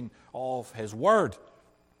preaching of His Word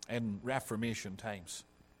in Reformation times.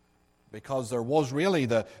 Because there was really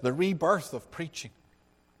the rebirth of preaching.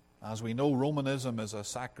 As we know, Romanism is a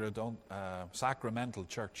sacramental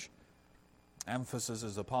church. Emphasis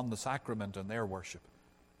is upon the sacrament in their worship.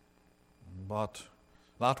 But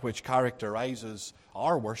that which characterizes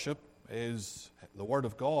our worship is the Word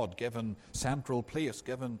of God, given central place,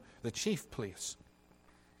 given the chief place.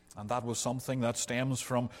 And that was something that stems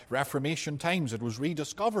from Reformation times. It was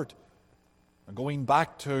rediscovered. Going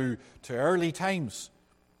back to early times,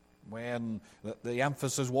 when the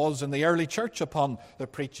emphasis was in the early church upon the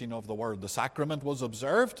preaching of the Word. The sacrament was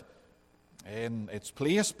observed in its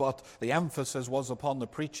place, but the emphasis was upon the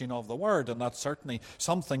preaching of the Word, and that's certainly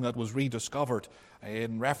something that was rediscovered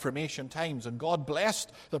in Reformation times. And God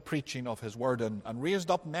blessed the preaching of His Word and raised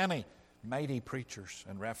up many mighty preachers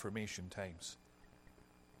in Reformation times.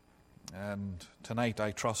 And tonight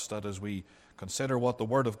I trust that as we consider what the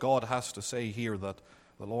Word of God has to say here, that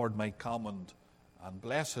the Lord might come and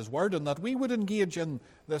bless His Word, and that we would engage in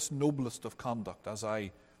this noblest of conduct, as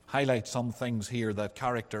I highlight some things here that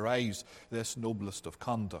characterize this noblest of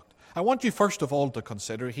conduct. I want you first of all to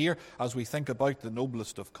consider here, as we think about the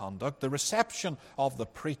noblest of conduct, the reception of the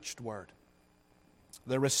preached Word.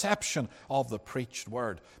 The reception of the preached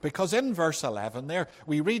Word. Because in verse 11 there,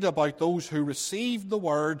 we read about those who received the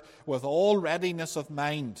Word with all readiness of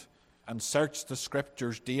mind and searched the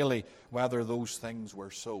Scriptures daily whether those things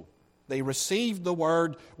were so. They received the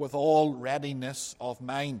Word with all readiness of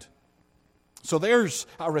mind. So there's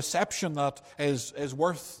a reception that is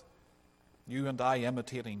worth you and I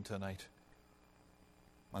imitating tonight.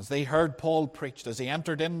 As they heard Paul preached, as he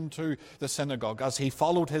entered into the synagogue, as he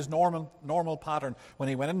followed his normal pattern, when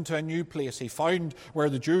he went into a new place, he found where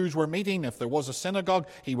the Jews were meeting. If there was a synagogue,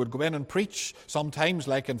 he would go in and preach. Sometimes,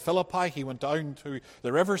 like in Philippi, he went down to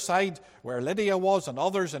the riverside where Lydia was and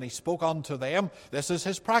others, and he spoke unto them. This is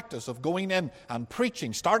his practice of going in and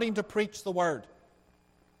preaching, starting to preach the Word.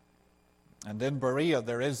 And in Berea,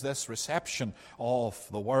 there is this reception of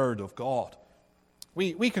the Word of God.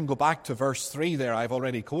 We can go back to verse 3 there. I've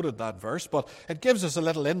already quoted that verse, but it gives us a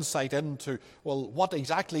little insight into, well, what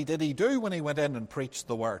exactly did he do when he went in and preached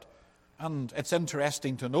the Word? And it's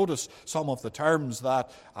interesting to notice some of the terms that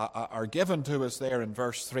are given to us there in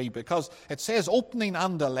verse 3, because it says, opening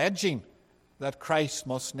and alleging that Christ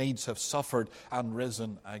must needs have suffered and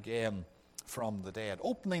risen again from the dead.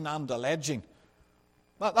 Opening and alleging.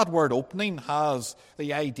 That word opening has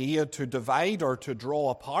the idea to divide or to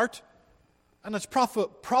draw apart. And it's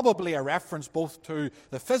probably a reference both to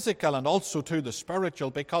the physical and also to the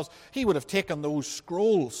spiritual, because he would have taken those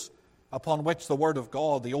scrolls upon which the Word of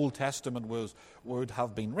God, the Old Testament, would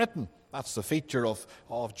have been written. That's the feature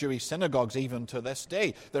of Jewish synagogues even to this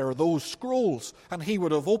day. There are those scrolls, and he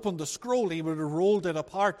would have opened the scroll, he would have rolled it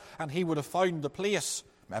apart, and he would have found the place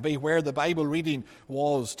maybe where the Bible reading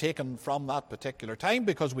was taken from that particular time,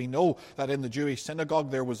 because we know that in the Jewish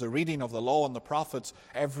synagogue there was a reading of the law and the prophets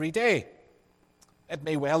every day. It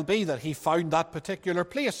may well be that he found that particular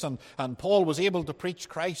place, and Paul was able to preach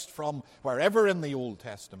Christ from wherever in the Old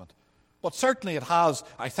Testament. But certainly it has,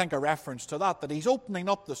 I think, a reference to that he's opening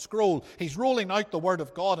up the scroll, he's rolling out the Word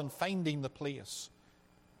of God and finding the place.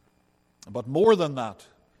 But more than that,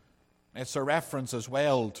 it's a reference as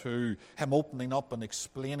well to him opening up and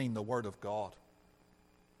explaining the Word of God.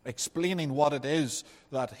 Explaining what it is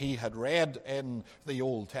that he had read in the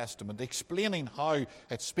Old Testament. Explaining how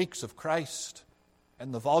it speaks of Christ.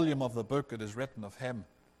 In the volume of the book it is written of him.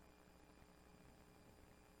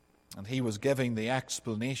 And he was giving the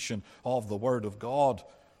explanation of the Word of God,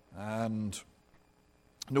 and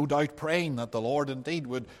no doubt praying that the Lord indeed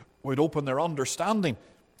would open their understanding.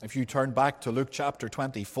 If you turn back to Luke chapter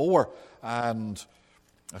 24 and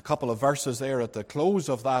a couple of verses there at the close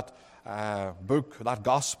of that book, that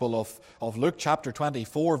Gospel of Luke chapter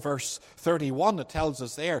 24, verse 31, it tells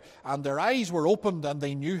us there, and their eyes were opened and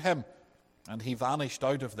they knew him, and he vanished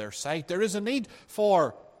out of their sight. There is a need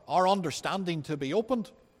for our understanding to be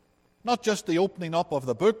opened. Not just the opening up of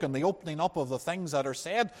the book and the opening up of the things that are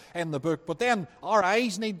said in the book, but then our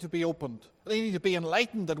eyes need to be opened. They need to be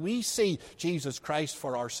enlightened that we see Jesus Christ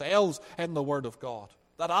for ourselves in the Word of God.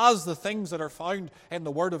 That as the things that are found in the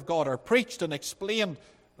Word of God are preached and explained,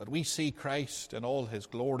 that we see Christ in all his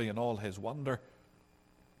glory and all his wonder.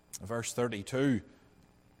 Verse 32,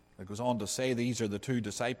 it goes on to say, these are the two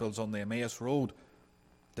disciples on the Emmaus road.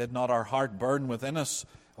 Did not our heart burn within us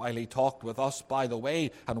while he talked with us by the way,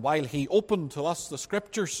 and while he opened to us the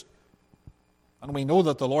Scriptures? And we know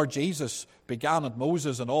that the Lord Jesus began at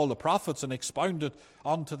Moses and all the prophets and expounded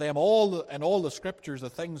unto them in all the Scriptures the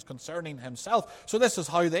things concerning himself. So this is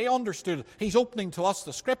how they understood it. He's opening to us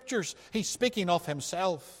the Scriptures. He's speaking of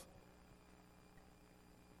himself.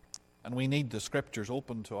 And we need the Scriptures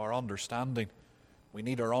open to our understanding. We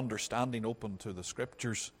need our understanding open to the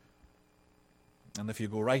Scriptures. And if you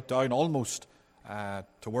go right down almost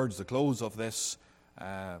towards the close of this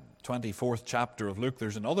 24th chapter of Luke,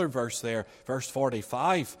 there's another verse there, verse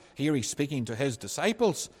 45. Here he's speaking to his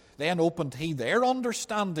disciples. Then opened he their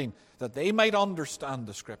understanding, that they might understand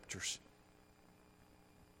the Scriptures.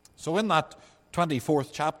 So in that 24th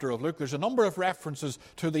chapter of Luke, there's a number of references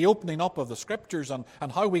to the opening up of the Scriptures and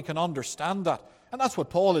how we can understand that. And that's what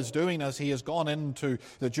Paul is doing as he has gone into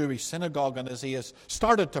the Jewish synagogue and as he has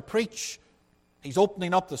started to preach. He's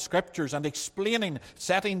opening up the Scriptures and explaining,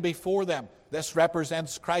 setting before them, this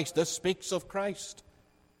represents Christ, this speaks of Christ.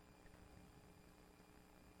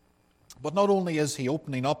 But not only is he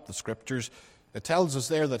opening up the Scriptures, it tells us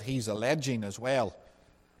there that he's alleging as well.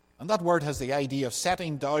 And that word has the idea of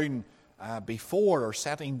setting down before or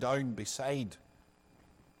setting down beside.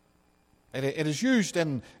 It is used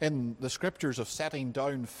in the Scriptures of setting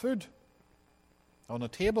down food on a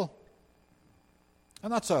table.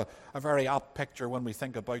 And that's a very apt picture when we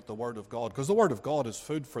think about the Word of God, because the Word of God is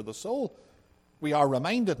food for the soul. We are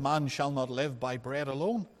reminded man shall not live by bread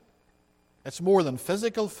alone. It's more than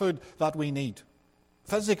physical food that we need.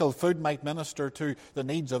 Physical food might minister to the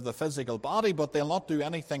needs of the physical body, but they'll not do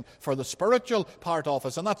anything for the spiritual part of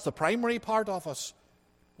us, and that's the primary part of us.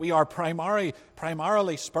 We are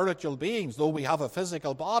primarily spiritual beings. Though we have a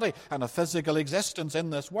physical body and a physical existence in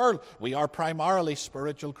this world, we are primarily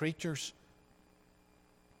spiritual creatures.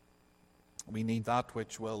 We need that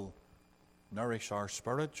which will nourish our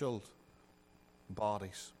spiritual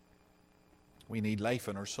bodies. We need life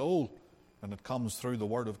in our soul, and it comes through the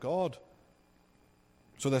Word of God.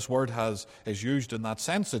 So this word is used in that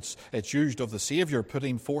sense. It's used of the Saviour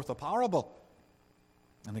putting forth a parable.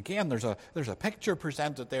 And again, there's a picture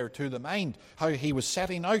presented there to the mind, how he was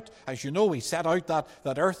setting out. As you know, he set out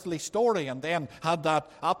that earthly story and then had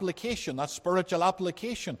that application, that spiritual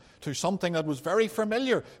application to something that was very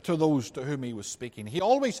familiar to those to whom he was speaking. He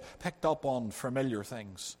always picked up on familiar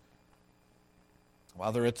things.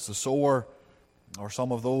 Whether it's the sower or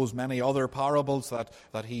some of those many other parables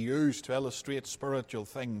that he used to illustrate spiritual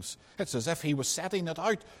things, it's as if he was setting it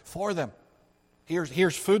out for them.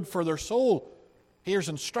 Here's food for their soul. Here's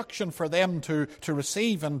instruction for them to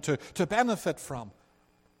receive and to benefit from.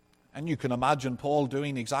 And you can imagine Paul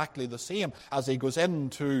doing exactly the same as he goes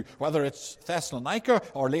into, whether it's Thessalonica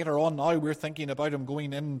or later on now we're thinking about him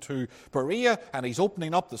going into Berea, and he's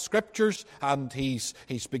opening up the Scriptures and he's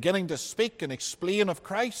beginning to speak and explain of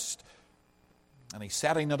Christ, and he's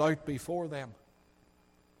setting it out before them,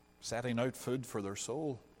 setting out food for their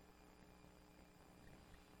soul.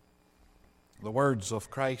 The words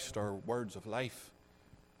of Christ are words of life.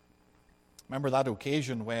 Remember that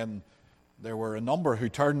occasion when there were a number who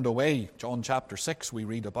turned away. John chapter 6, we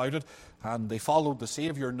read about it, and they followed the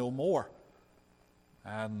Saviour no more.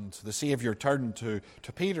 And the Saviour turned to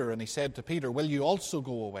Peter, and he said to Peter, "Will you also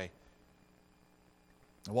go away?"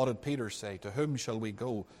 And what did Peter say? "To whom shall we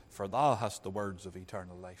go? For thou hast the words of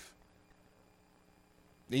eternal life."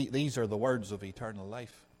 These are the words of eternal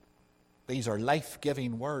life. These are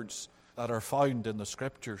life-giving words that are found in the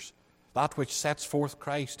Scriptures, that which sets forth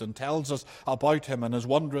Christ and tells us about him and his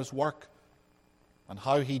wondrous work and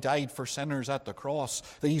how he died for sinners at the cross.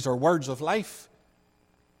 These are words of life.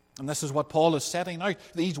 And this is what Paul is setting out,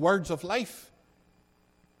 these words of life,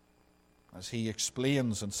 as he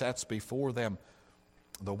explains and sets before them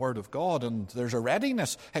the Word of God. And there's a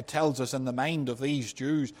readiness, it tells us, in the mind of these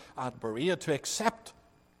Jews at Berea to accept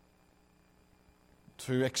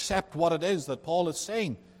what it is that Paul is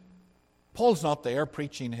saying. Paul's not there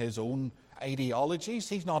preaching his own ideologies.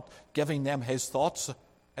 He's not giving them his thoughts.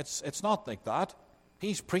 It's not like that.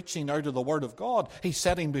 He's preaching out of the Word of God. He's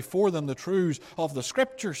setting before them the truths of the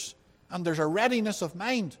Scriptures. And there's a readiness of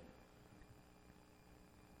mind.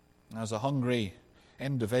 As a hungry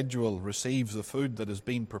individual receives the food that has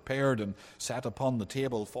been prepared and set upon the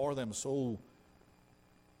table for them, so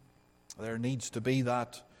there needs to be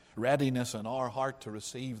that readiness in our heart to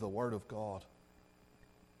receive the Word of God,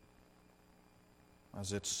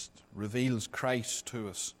 as it reveals Christ to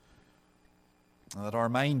us, and that our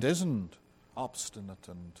mind isn't obstinate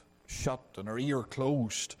and shut and our ear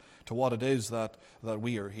closed to what it is that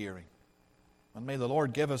we are hearing. And may the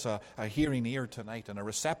Lord give us a hearing ear tonight and a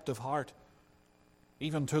receptive heart,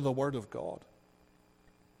 even to the Word of God.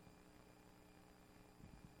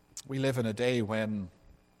 We live in a day when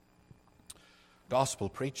gospel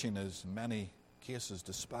preaching is in many cases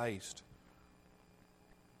despised.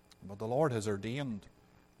 But the Lord has ordained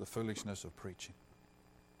the foolishness of preaching.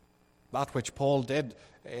 That which Paul did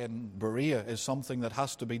in Berea is something that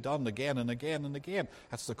has to be done again and again and again.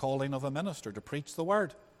 That's the calling of a minister, to preach the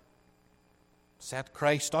Word. Set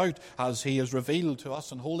Christ out as He is revealed to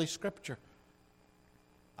us in Holy Scripture.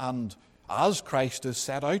 And as Christ is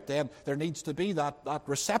set out, then there needs to be that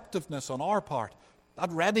receptiveness on our part, that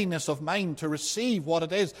readiness of mind to receive what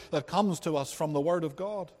it is that comes to us from the Word of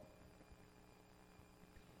God.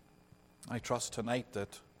 I trust tonight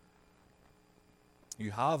that you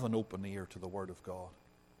have an open ear to the Word of God.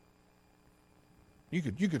 You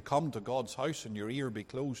could come to God's house and your ear be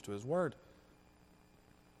closed to His Word.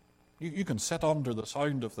 You can sit under the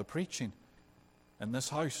sound of the preaching in this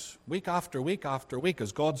house week after week after week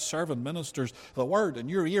as God's servant ministers the Word, and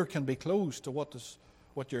your ear can be closed to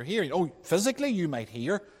what you're hearing. Oh, physically you might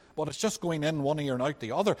hear, but it's just going in one ear and out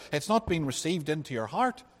the other. It's not being received into your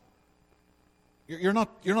heart. You're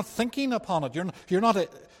not thinking upon it. You're not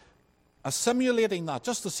assimilating that,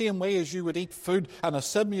 just the same way as you would eat food and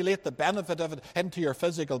assimilate the benefit of it into your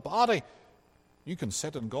physical body. You can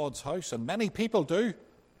sit in God's house, and many people do.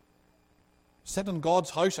 Sit in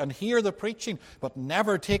God's house and hear the preaching, but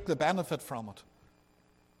never take the benefit from it.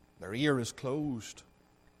 Their ear is closed.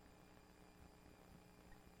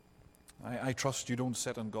 I trust you don't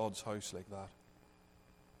sit in God's house like that.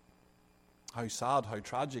 How sad, how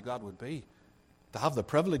tragic that would be, to have the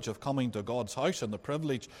privilege of coming to God's house and the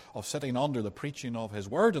privilege of sitting under the preaching of His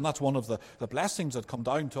Word. And that's one of the blessings that come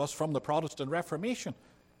down to us from the Protestant Reformation,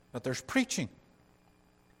 that there's preaching.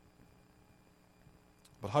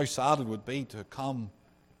 But how sad it would be to come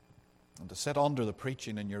and to sit under the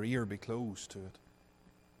preaching and your ear be closed to it.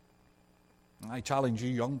 I challenge you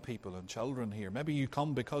young people and children here. Maybe you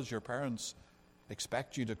come because your parents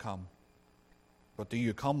expect you to come. But do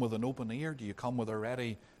you come with an open ear? Do you come with a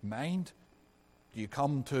ready mind? Do you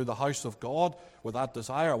come to the house of God with that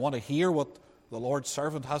desire? I want to hear what the Lord's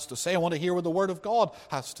servant has to say. I want to hear what the Word of God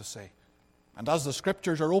has to say. And as the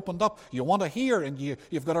Scriptures are opened up, you want to hear, and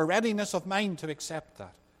you've got a readiness of mind to accept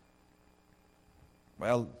that.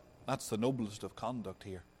 Well, that's the noblest of conduct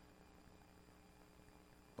here.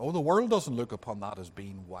 Oh, the world doesn't look upon that as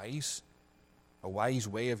being wise, a wise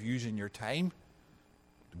way of using your time,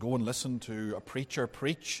 to go and listen to a preacher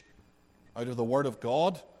preach out of the Word of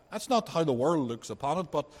God. That's not how the world looks upon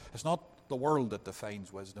it, but it's not the world that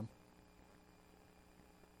defines wisdom.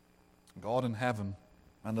 God in heaven,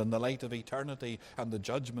 and in the light of eternity and the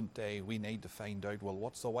judgment day, we need to find out, well,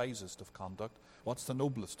 what's the wisest of conduct? What's the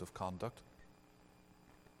noblest of conduct?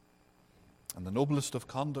 And the noblest of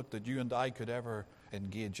conduct that you and I could ever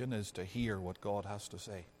engage in is to hear what God has to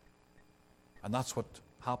say. And that's what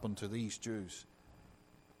happened to these Jews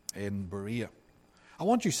in Berea. I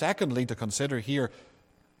want you secondly to consider here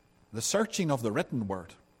the searching of the written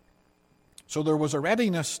word. So there was a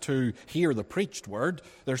readiness to hear the preached word.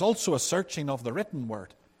 There's also a searching of the written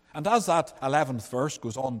word. And as that 11th verse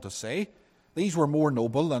goes on to say, these were more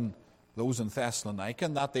noble than those in Thessalonica,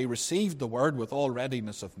 in that they received the word with all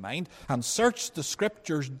readiness of mind and searched the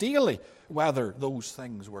Scriptures daily whether those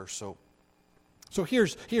things were so. So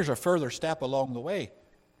here's a further step along the way.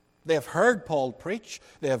 They've heard Paul preach.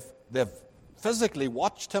 They've physically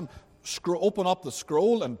watched him open up the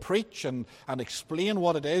scroll and preach and explain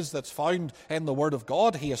what it is that's found in the Word of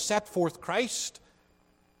God. He has set forth Christ.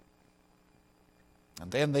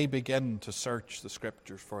 And then they begin to search the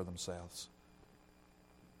Scriptures for themselves.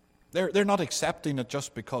 They're not accepting it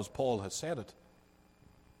just because Paul has said it.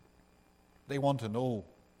 They want to know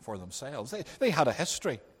for themselves. They had a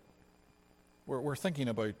history We're thinking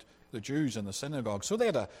about the Jews in the synagogue. So they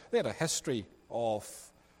had a history of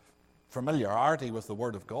familiarity with the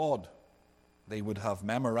Word of God. They would have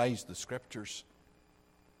memorized the Scriptures.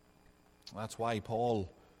 That's why Paul's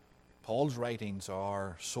writings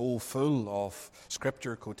are so full of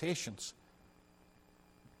Scripture quotations.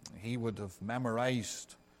 He would have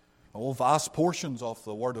memorized vast portions of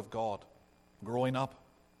the Word of God growing up,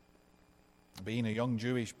 being a young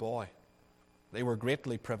Jewish boy. They were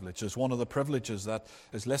greatly privileged. It's one of the privileges that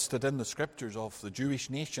is listed in the Scriptures of the Jewish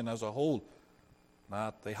nation as a whole,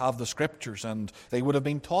 that they have the Scriptures and they would have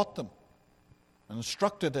been taught them and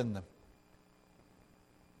instructed in them.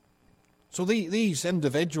 So these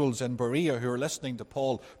individuals in Berea who are listening to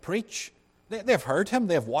Paul preach, they've heard him,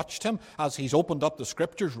 they've watched him as he's opened up the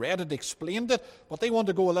Scriptures, read it, explained it, but they want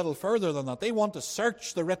to go a little further than that. They want to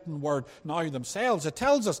search the written Word now themselves. It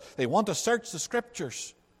tells us they want to search the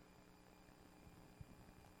Scriptures.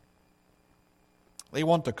 They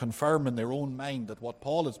want to confirm in their own mind that what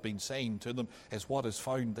Paul has been saying to them is what is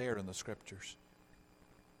found there in the Scriptures.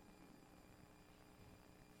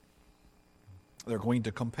 They're going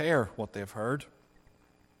to compare what they've heard,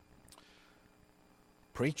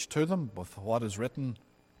 preach to them with what is written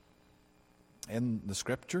in the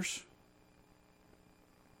Scriptures.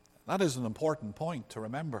 That is an important point to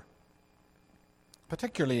remember,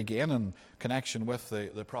 particularly again in connection with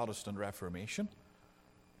the Protestant Reformation.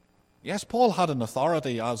 Yes, Paul had an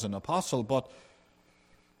authority as an apostle, but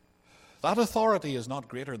that authority is not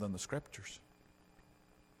greater than the Scriptures.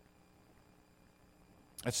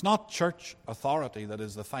 It's not church authority that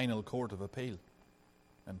is the final court of appeal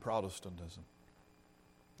in Protestantism.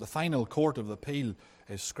 The final court of appeal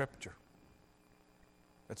is Scripture.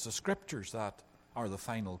 It's the Scriptures that are the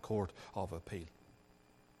final court of appeal.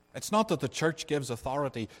 It's not that the church gives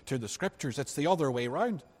authority to the Scriptures, it's the other way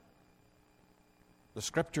round. The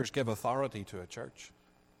Scriptures give authority to a church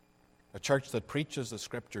that preaches the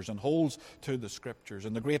Scriptures and holds to the Scriptures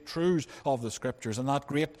and the great truths of the Scriptures and that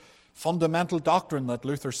great fundamental doctrine that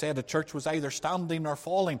Luther said a church was either standing or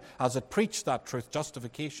falling as it preached that truth,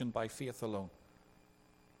 justification by faith alone.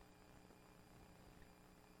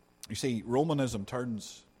 You see, Romanism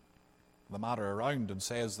turns the matter around and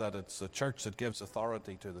says that it's the church that gives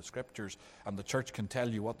authority to the Scriptures, and the church can tell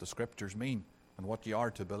you what the Scriptures mean and what you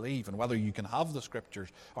are to believe and whether you can have the Scriptures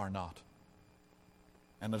or not.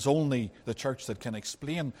 And it's only the church that can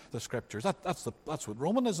explain the Scriptures. That's what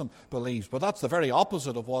Romanism believes, but that's the very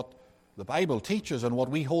opposite of what the Bible teaches and what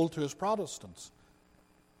we hold to as Protestants.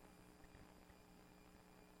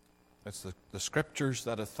 It's the Scriptures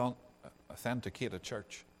that authenticate a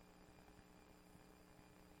church.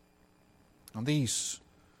 And these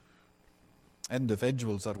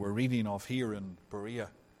individuals that we're reading of here in Berea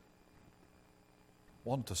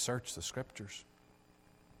want to search the Scriptures,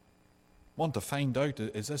 want to find out,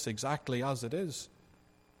 is this exactly as it is,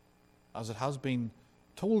 as it has been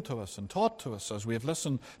told to us and taught to us as we have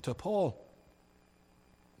listened to Paul.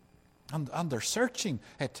 And they're searching,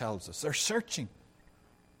 it tells us. They're searching.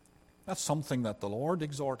 That's something that the Lord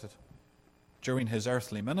exhorted during his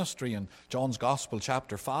earthly ministry. In John's Gospel,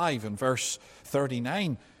 chapter 5, and verse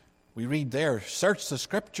 39, we read there, "Search the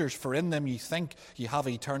Scriptures, for in them ye think ye have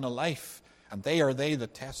eternal life, and they are they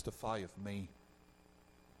that testify of me."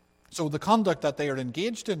 So the conduct that they are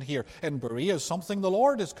engaged in here in Berea is something the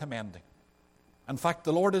Lord is commending. In fact,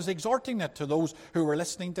 the Lord is exhorting it to those who were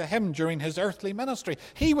listening to him during his earthly ministry.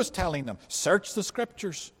 He was telling them, search the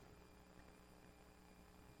Scriptures.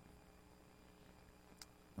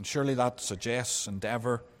 And surely that suggests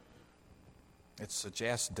endeavor. It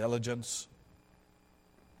suggests diligence.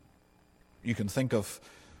 You can think of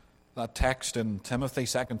that text in Timothy,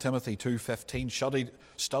 2 Timothy 2:15,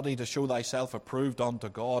 study to show thyself approved unto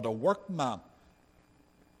God, a workman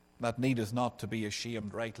that needeth not to be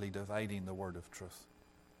ashamed, rightly dividing the word of truth.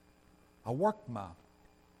 A workman.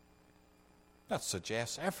 That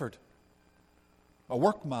suggests effort. A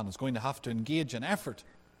workman is going to have to engage in effort.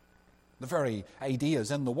 The very idea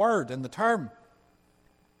is in the word, in the term.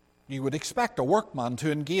 You would expect a workman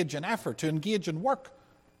to engage in effort, to engage in work.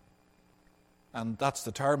 And that's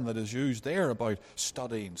the term that is used there about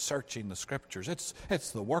studying, searching the Scriptures.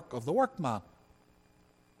 It's the work of the workman.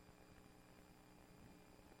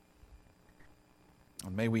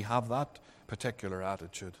 And may we have that particular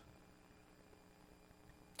attitude.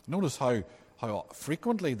 Notice how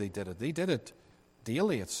frequently they did it. They did it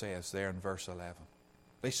daily, it says there in verse 11.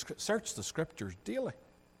 They searched the Scriptures daily.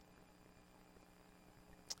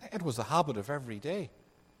 It was a habit of every day. It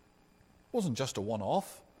wasn't just a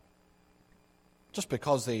one-off. Just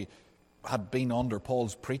because they had been under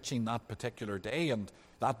Paul's preaching that particular day and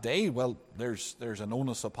that day, well, there's an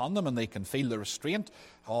onus upon them and they can feel the restraint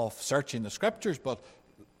of searching the Scriptures, but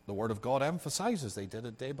the Word of God emphasizes they did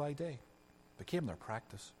it day by day. It became their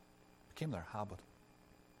practice, became their habit.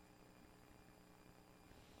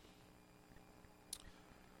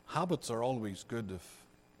 Habits are always good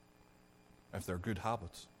if they're good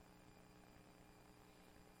habits.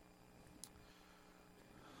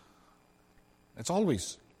 It's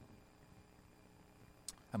always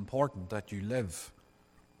important that you live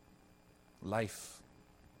life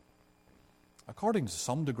according to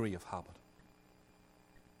some degree of habit.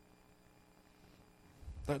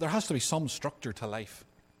 There has to be some structure to life,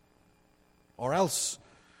 or else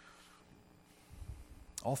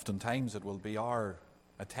oftentimes it will be our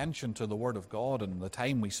attention to the Word of God and the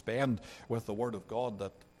time we spend with the Word of God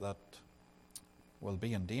that will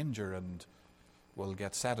be in danger and will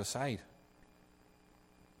get set aside.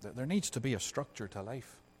 There needs to be a structure to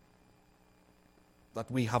life, that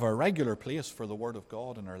we have a regular place for the Word of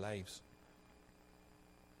God in our lives,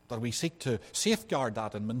 that we seek to safeguard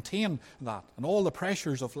that and maintain that, and all the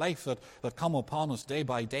pressures of life that come upon us day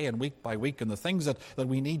by day and week by week, and the things that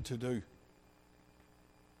we need to do.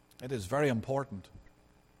 It is very important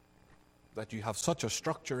that you have such a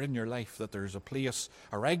structure in your life that there's a place,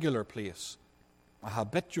 a regular place, a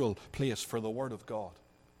habitual place for the Word of God.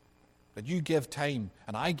 That you give time,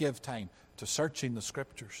 and I give time, to searching the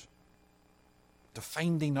Scriptures, to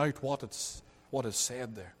finding out what is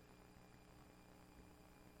said there.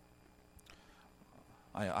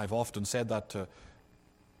 I've often said that to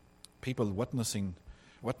people witnessing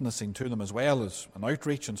to them as well as an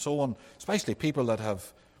outreach and so on, especially people that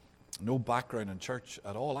have no background in church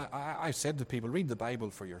at all. I said to people, read the Bible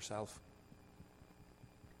for yourself.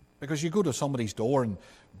 Because you go to somebody's door and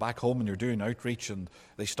back home and you're doing outreach and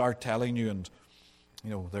they start telling you, and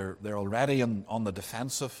they're already on the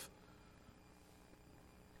defensive.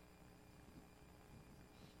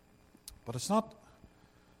 But it's not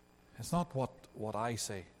what I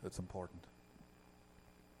say that's important.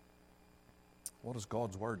 What does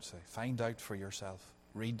God's Word say? Find out for yourself.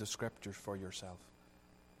 Read the Scriptures for yourself.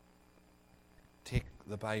 Take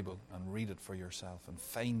the Bible and read it for yourself and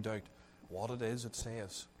find out what it is it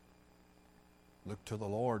says. Look to the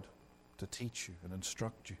Lord to teach you and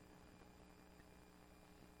instruct you.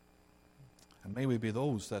 And may we be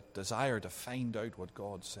those that desire to find out what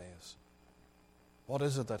God says. What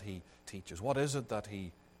is it that He teaches? What is it that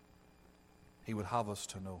He would have us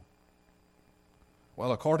to know?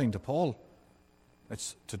 Well, according to Paul,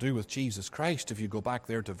 it's to do with Jesus Christ. If you go back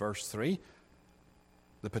there to verse 3,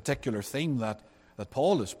 the particular theme that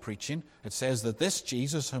Paul is preaching, it says that this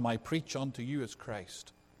Jesus whom I preach unto you is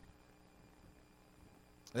Christ.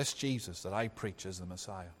 This Jesus that I preach is the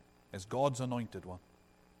Messiah, is God's anointed one.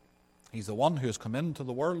 He's the one who has come into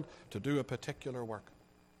the world to do a particular work.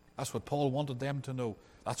 That's what Paul wanted them to know.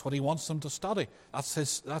 That's what he wants them to study. That's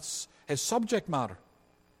his subject matter.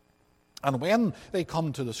 And when they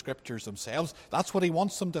come to the Scriptures themselves, that's what he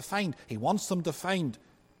wants them to find. He wants them to find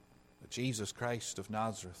that Jesus Christ of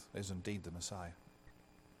Nazareth is indeed the Messiah.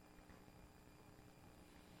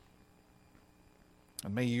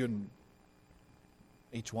 And may you and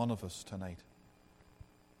each one of us tonight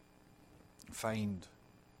find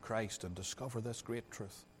Christ and discover this great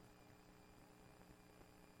truth.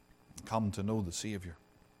 Come to know the Savior.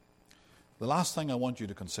 The last thing I want you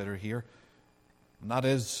to consider here, and that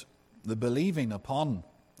is the believing upon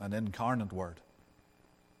an incarnate Word.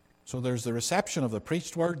 So there's the reception of the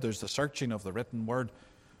preached Word, there's the searching of the written Word,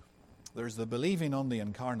 there's the believing on the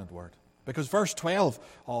incarnate Word. Because verse 12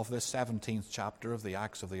 of this 17th chapter of the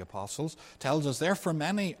Acts of the Apostles tells us, therefore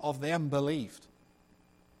many of them believed.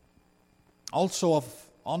 Also of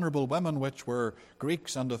honourable women which were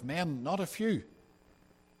Greeks, and of men not a few.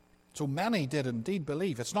 So many did indeed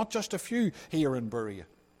believe. It's not just a few here in Berea.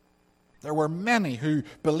 There were many who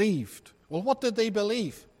believed. Well, what did they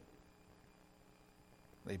believe?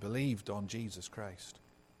 They believed on Jesus Christ.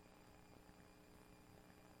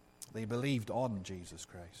 They believed on Jesus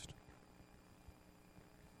Christ.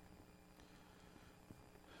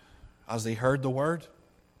 As they heard the Word,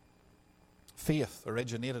 faith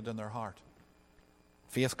originated in their heart.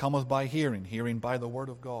 Faith cometh by hearing, hearing by the Word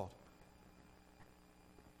of God.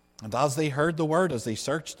 And as they heard the Word, as they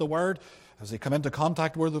searched the Word, as they come into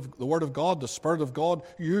contact with the Word of God, the Spirit of God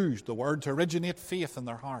used the Word to originate faith in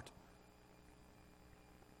their heart.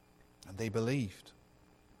 And they believed.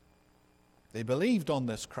 They believed on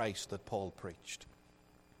this Christ that Paul preached,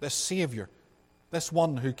 this Savior, this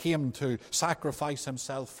one who came to sacrifice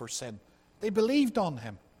himself for sin. They believed on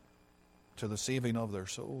him to the saving of their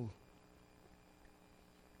soul.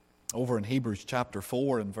 Over in Hebrews chapter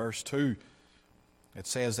 4 and verse 2, It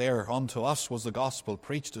says there, unto us was the gospel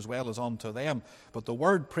preached as well as unto them. But the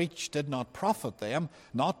word preached did not profit them,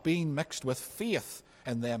 not being mixed with faith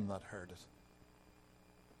in them that heard it.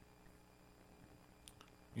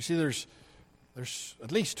 You see, there's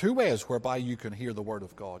at least two ways whereby you can hear the word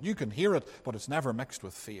of God. You can hear it, but it's never mixed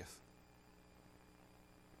with faith.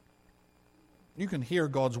 You can hear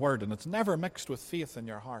God's word, and it's never mixed with faith in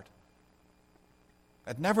your heart.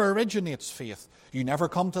 It never originates faith. You never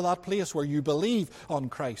come to that place where you believe on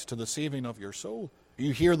Christ to the saving of your soul.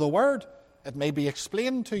 You hear the word. It may be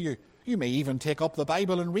explained to you. You may even take up the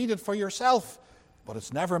Bible and read it for yourself. But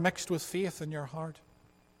it's never mixed with faith in your heart.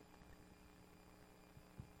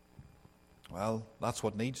 Well, that's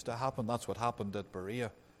what needs to happen. That's what happened at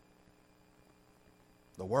Berea.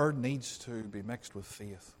 The word needs to be mixed with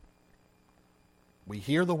faith. We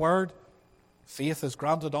hear the word. Faith is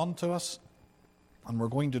granted unto us. And we're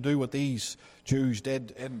going to do what these Jews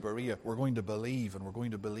did in Berea. We're going to believe, and we're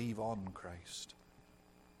going to believe on Christ.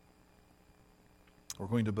 We're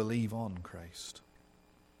going to believe on Christ.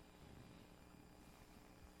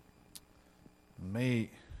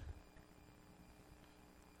 May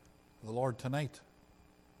the Lord tonight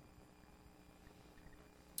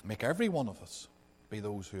make every one of us be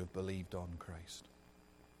those who have believed on Christ.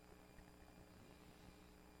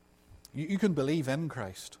 You can believe in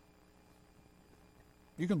Christ.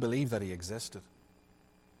 You can believe that he existed.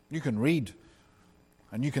 You can read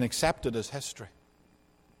and you can accept it as history.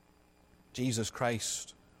 Jesus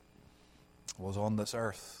Christ was on this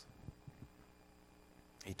earth.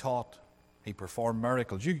 He taught. He performed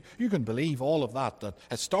miracles. You can believe all of that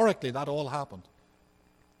historically that all happened.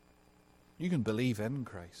 You can believe in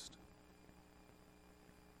Christ.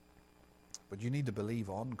 But you need to believe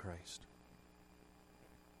on Christ.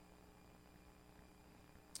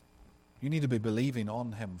 You need to be believing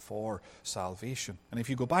on him for salvation. And if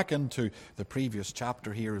you go back into the previous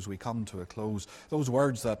chapter here as we come to a close, those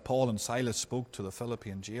words that Paul and Silas spoke to the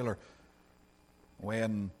Philippian jailer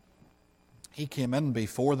when he came in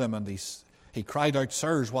before them and he cried out,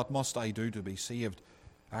 "Sirs, what must I do to be saved?"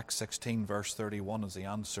 Acts 16 verse 31 is the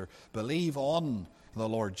answer. Believe on the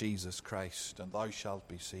Lord Jesus Christ and thou shalt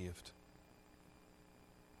be saved.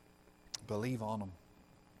 Believe on him.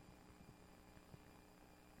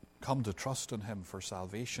 Come to trust in him for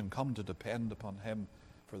salvation. Come to depend upon him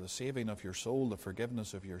for the saving of your soul, the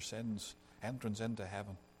forgiveness of your sins, entrance into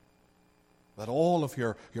heaven. That all of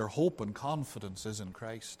your hope and confidence is in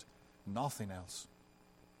Christ, nothing else.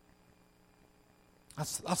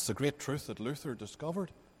 That's the great truth that Luther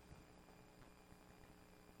discovered.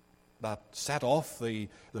 That set off the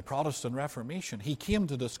Protestant Reformation. He came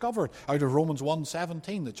to discover it out of Romans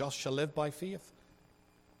 1:17, the just shall live by faith.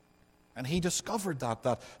 And he discovered that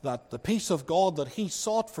the peace of God that he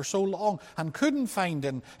sought for so long and couldn't find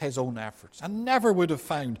in his own efforts and never would have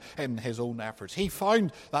found in his own efforts. He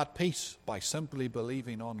found that peace by simply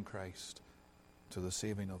believing on Christ to the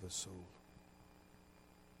saving of his soul.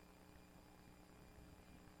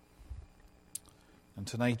 And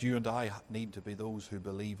tonight you and I need to be those who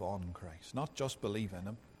believe on Christ, not just believe in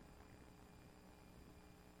him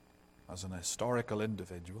as an historical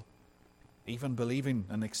individual, even believing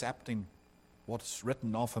and accepting what's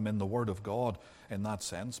written of him in the Word of God in that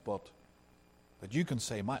sense, but that you can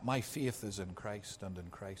say, my faith is in Christ and in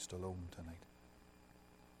Christ alone tonight.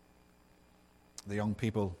 The young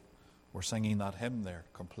people were singing that hymn there,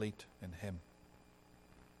 complete in him.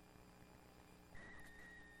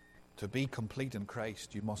 To be complete in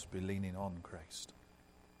Christ, you must be leaning on Christ.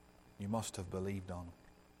 You must have believed on him.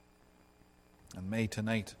 And may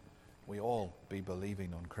tonight we all be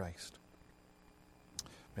believing on Christ.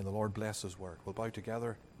 May the Lord bless his word. We'll bow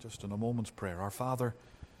together just in a moment's prayer. Our Father,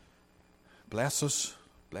 bless us.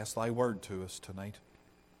 Bless thy word to us tonight.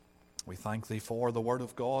 We thank thee for the word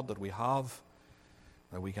of God that we have,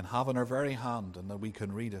 that we can have in our very hand and that we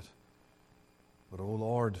can read it. But, O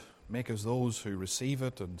Lord, make us those who receive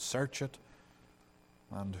it and search it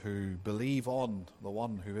and who believe on the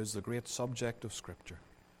one who is the great subject of Scripture.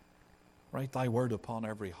 Write thy word upon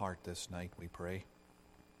every heart this night, we pray.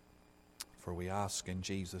 For we ask in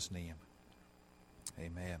Jesus' name.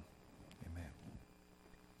 Amen.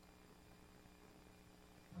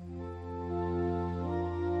 Amen.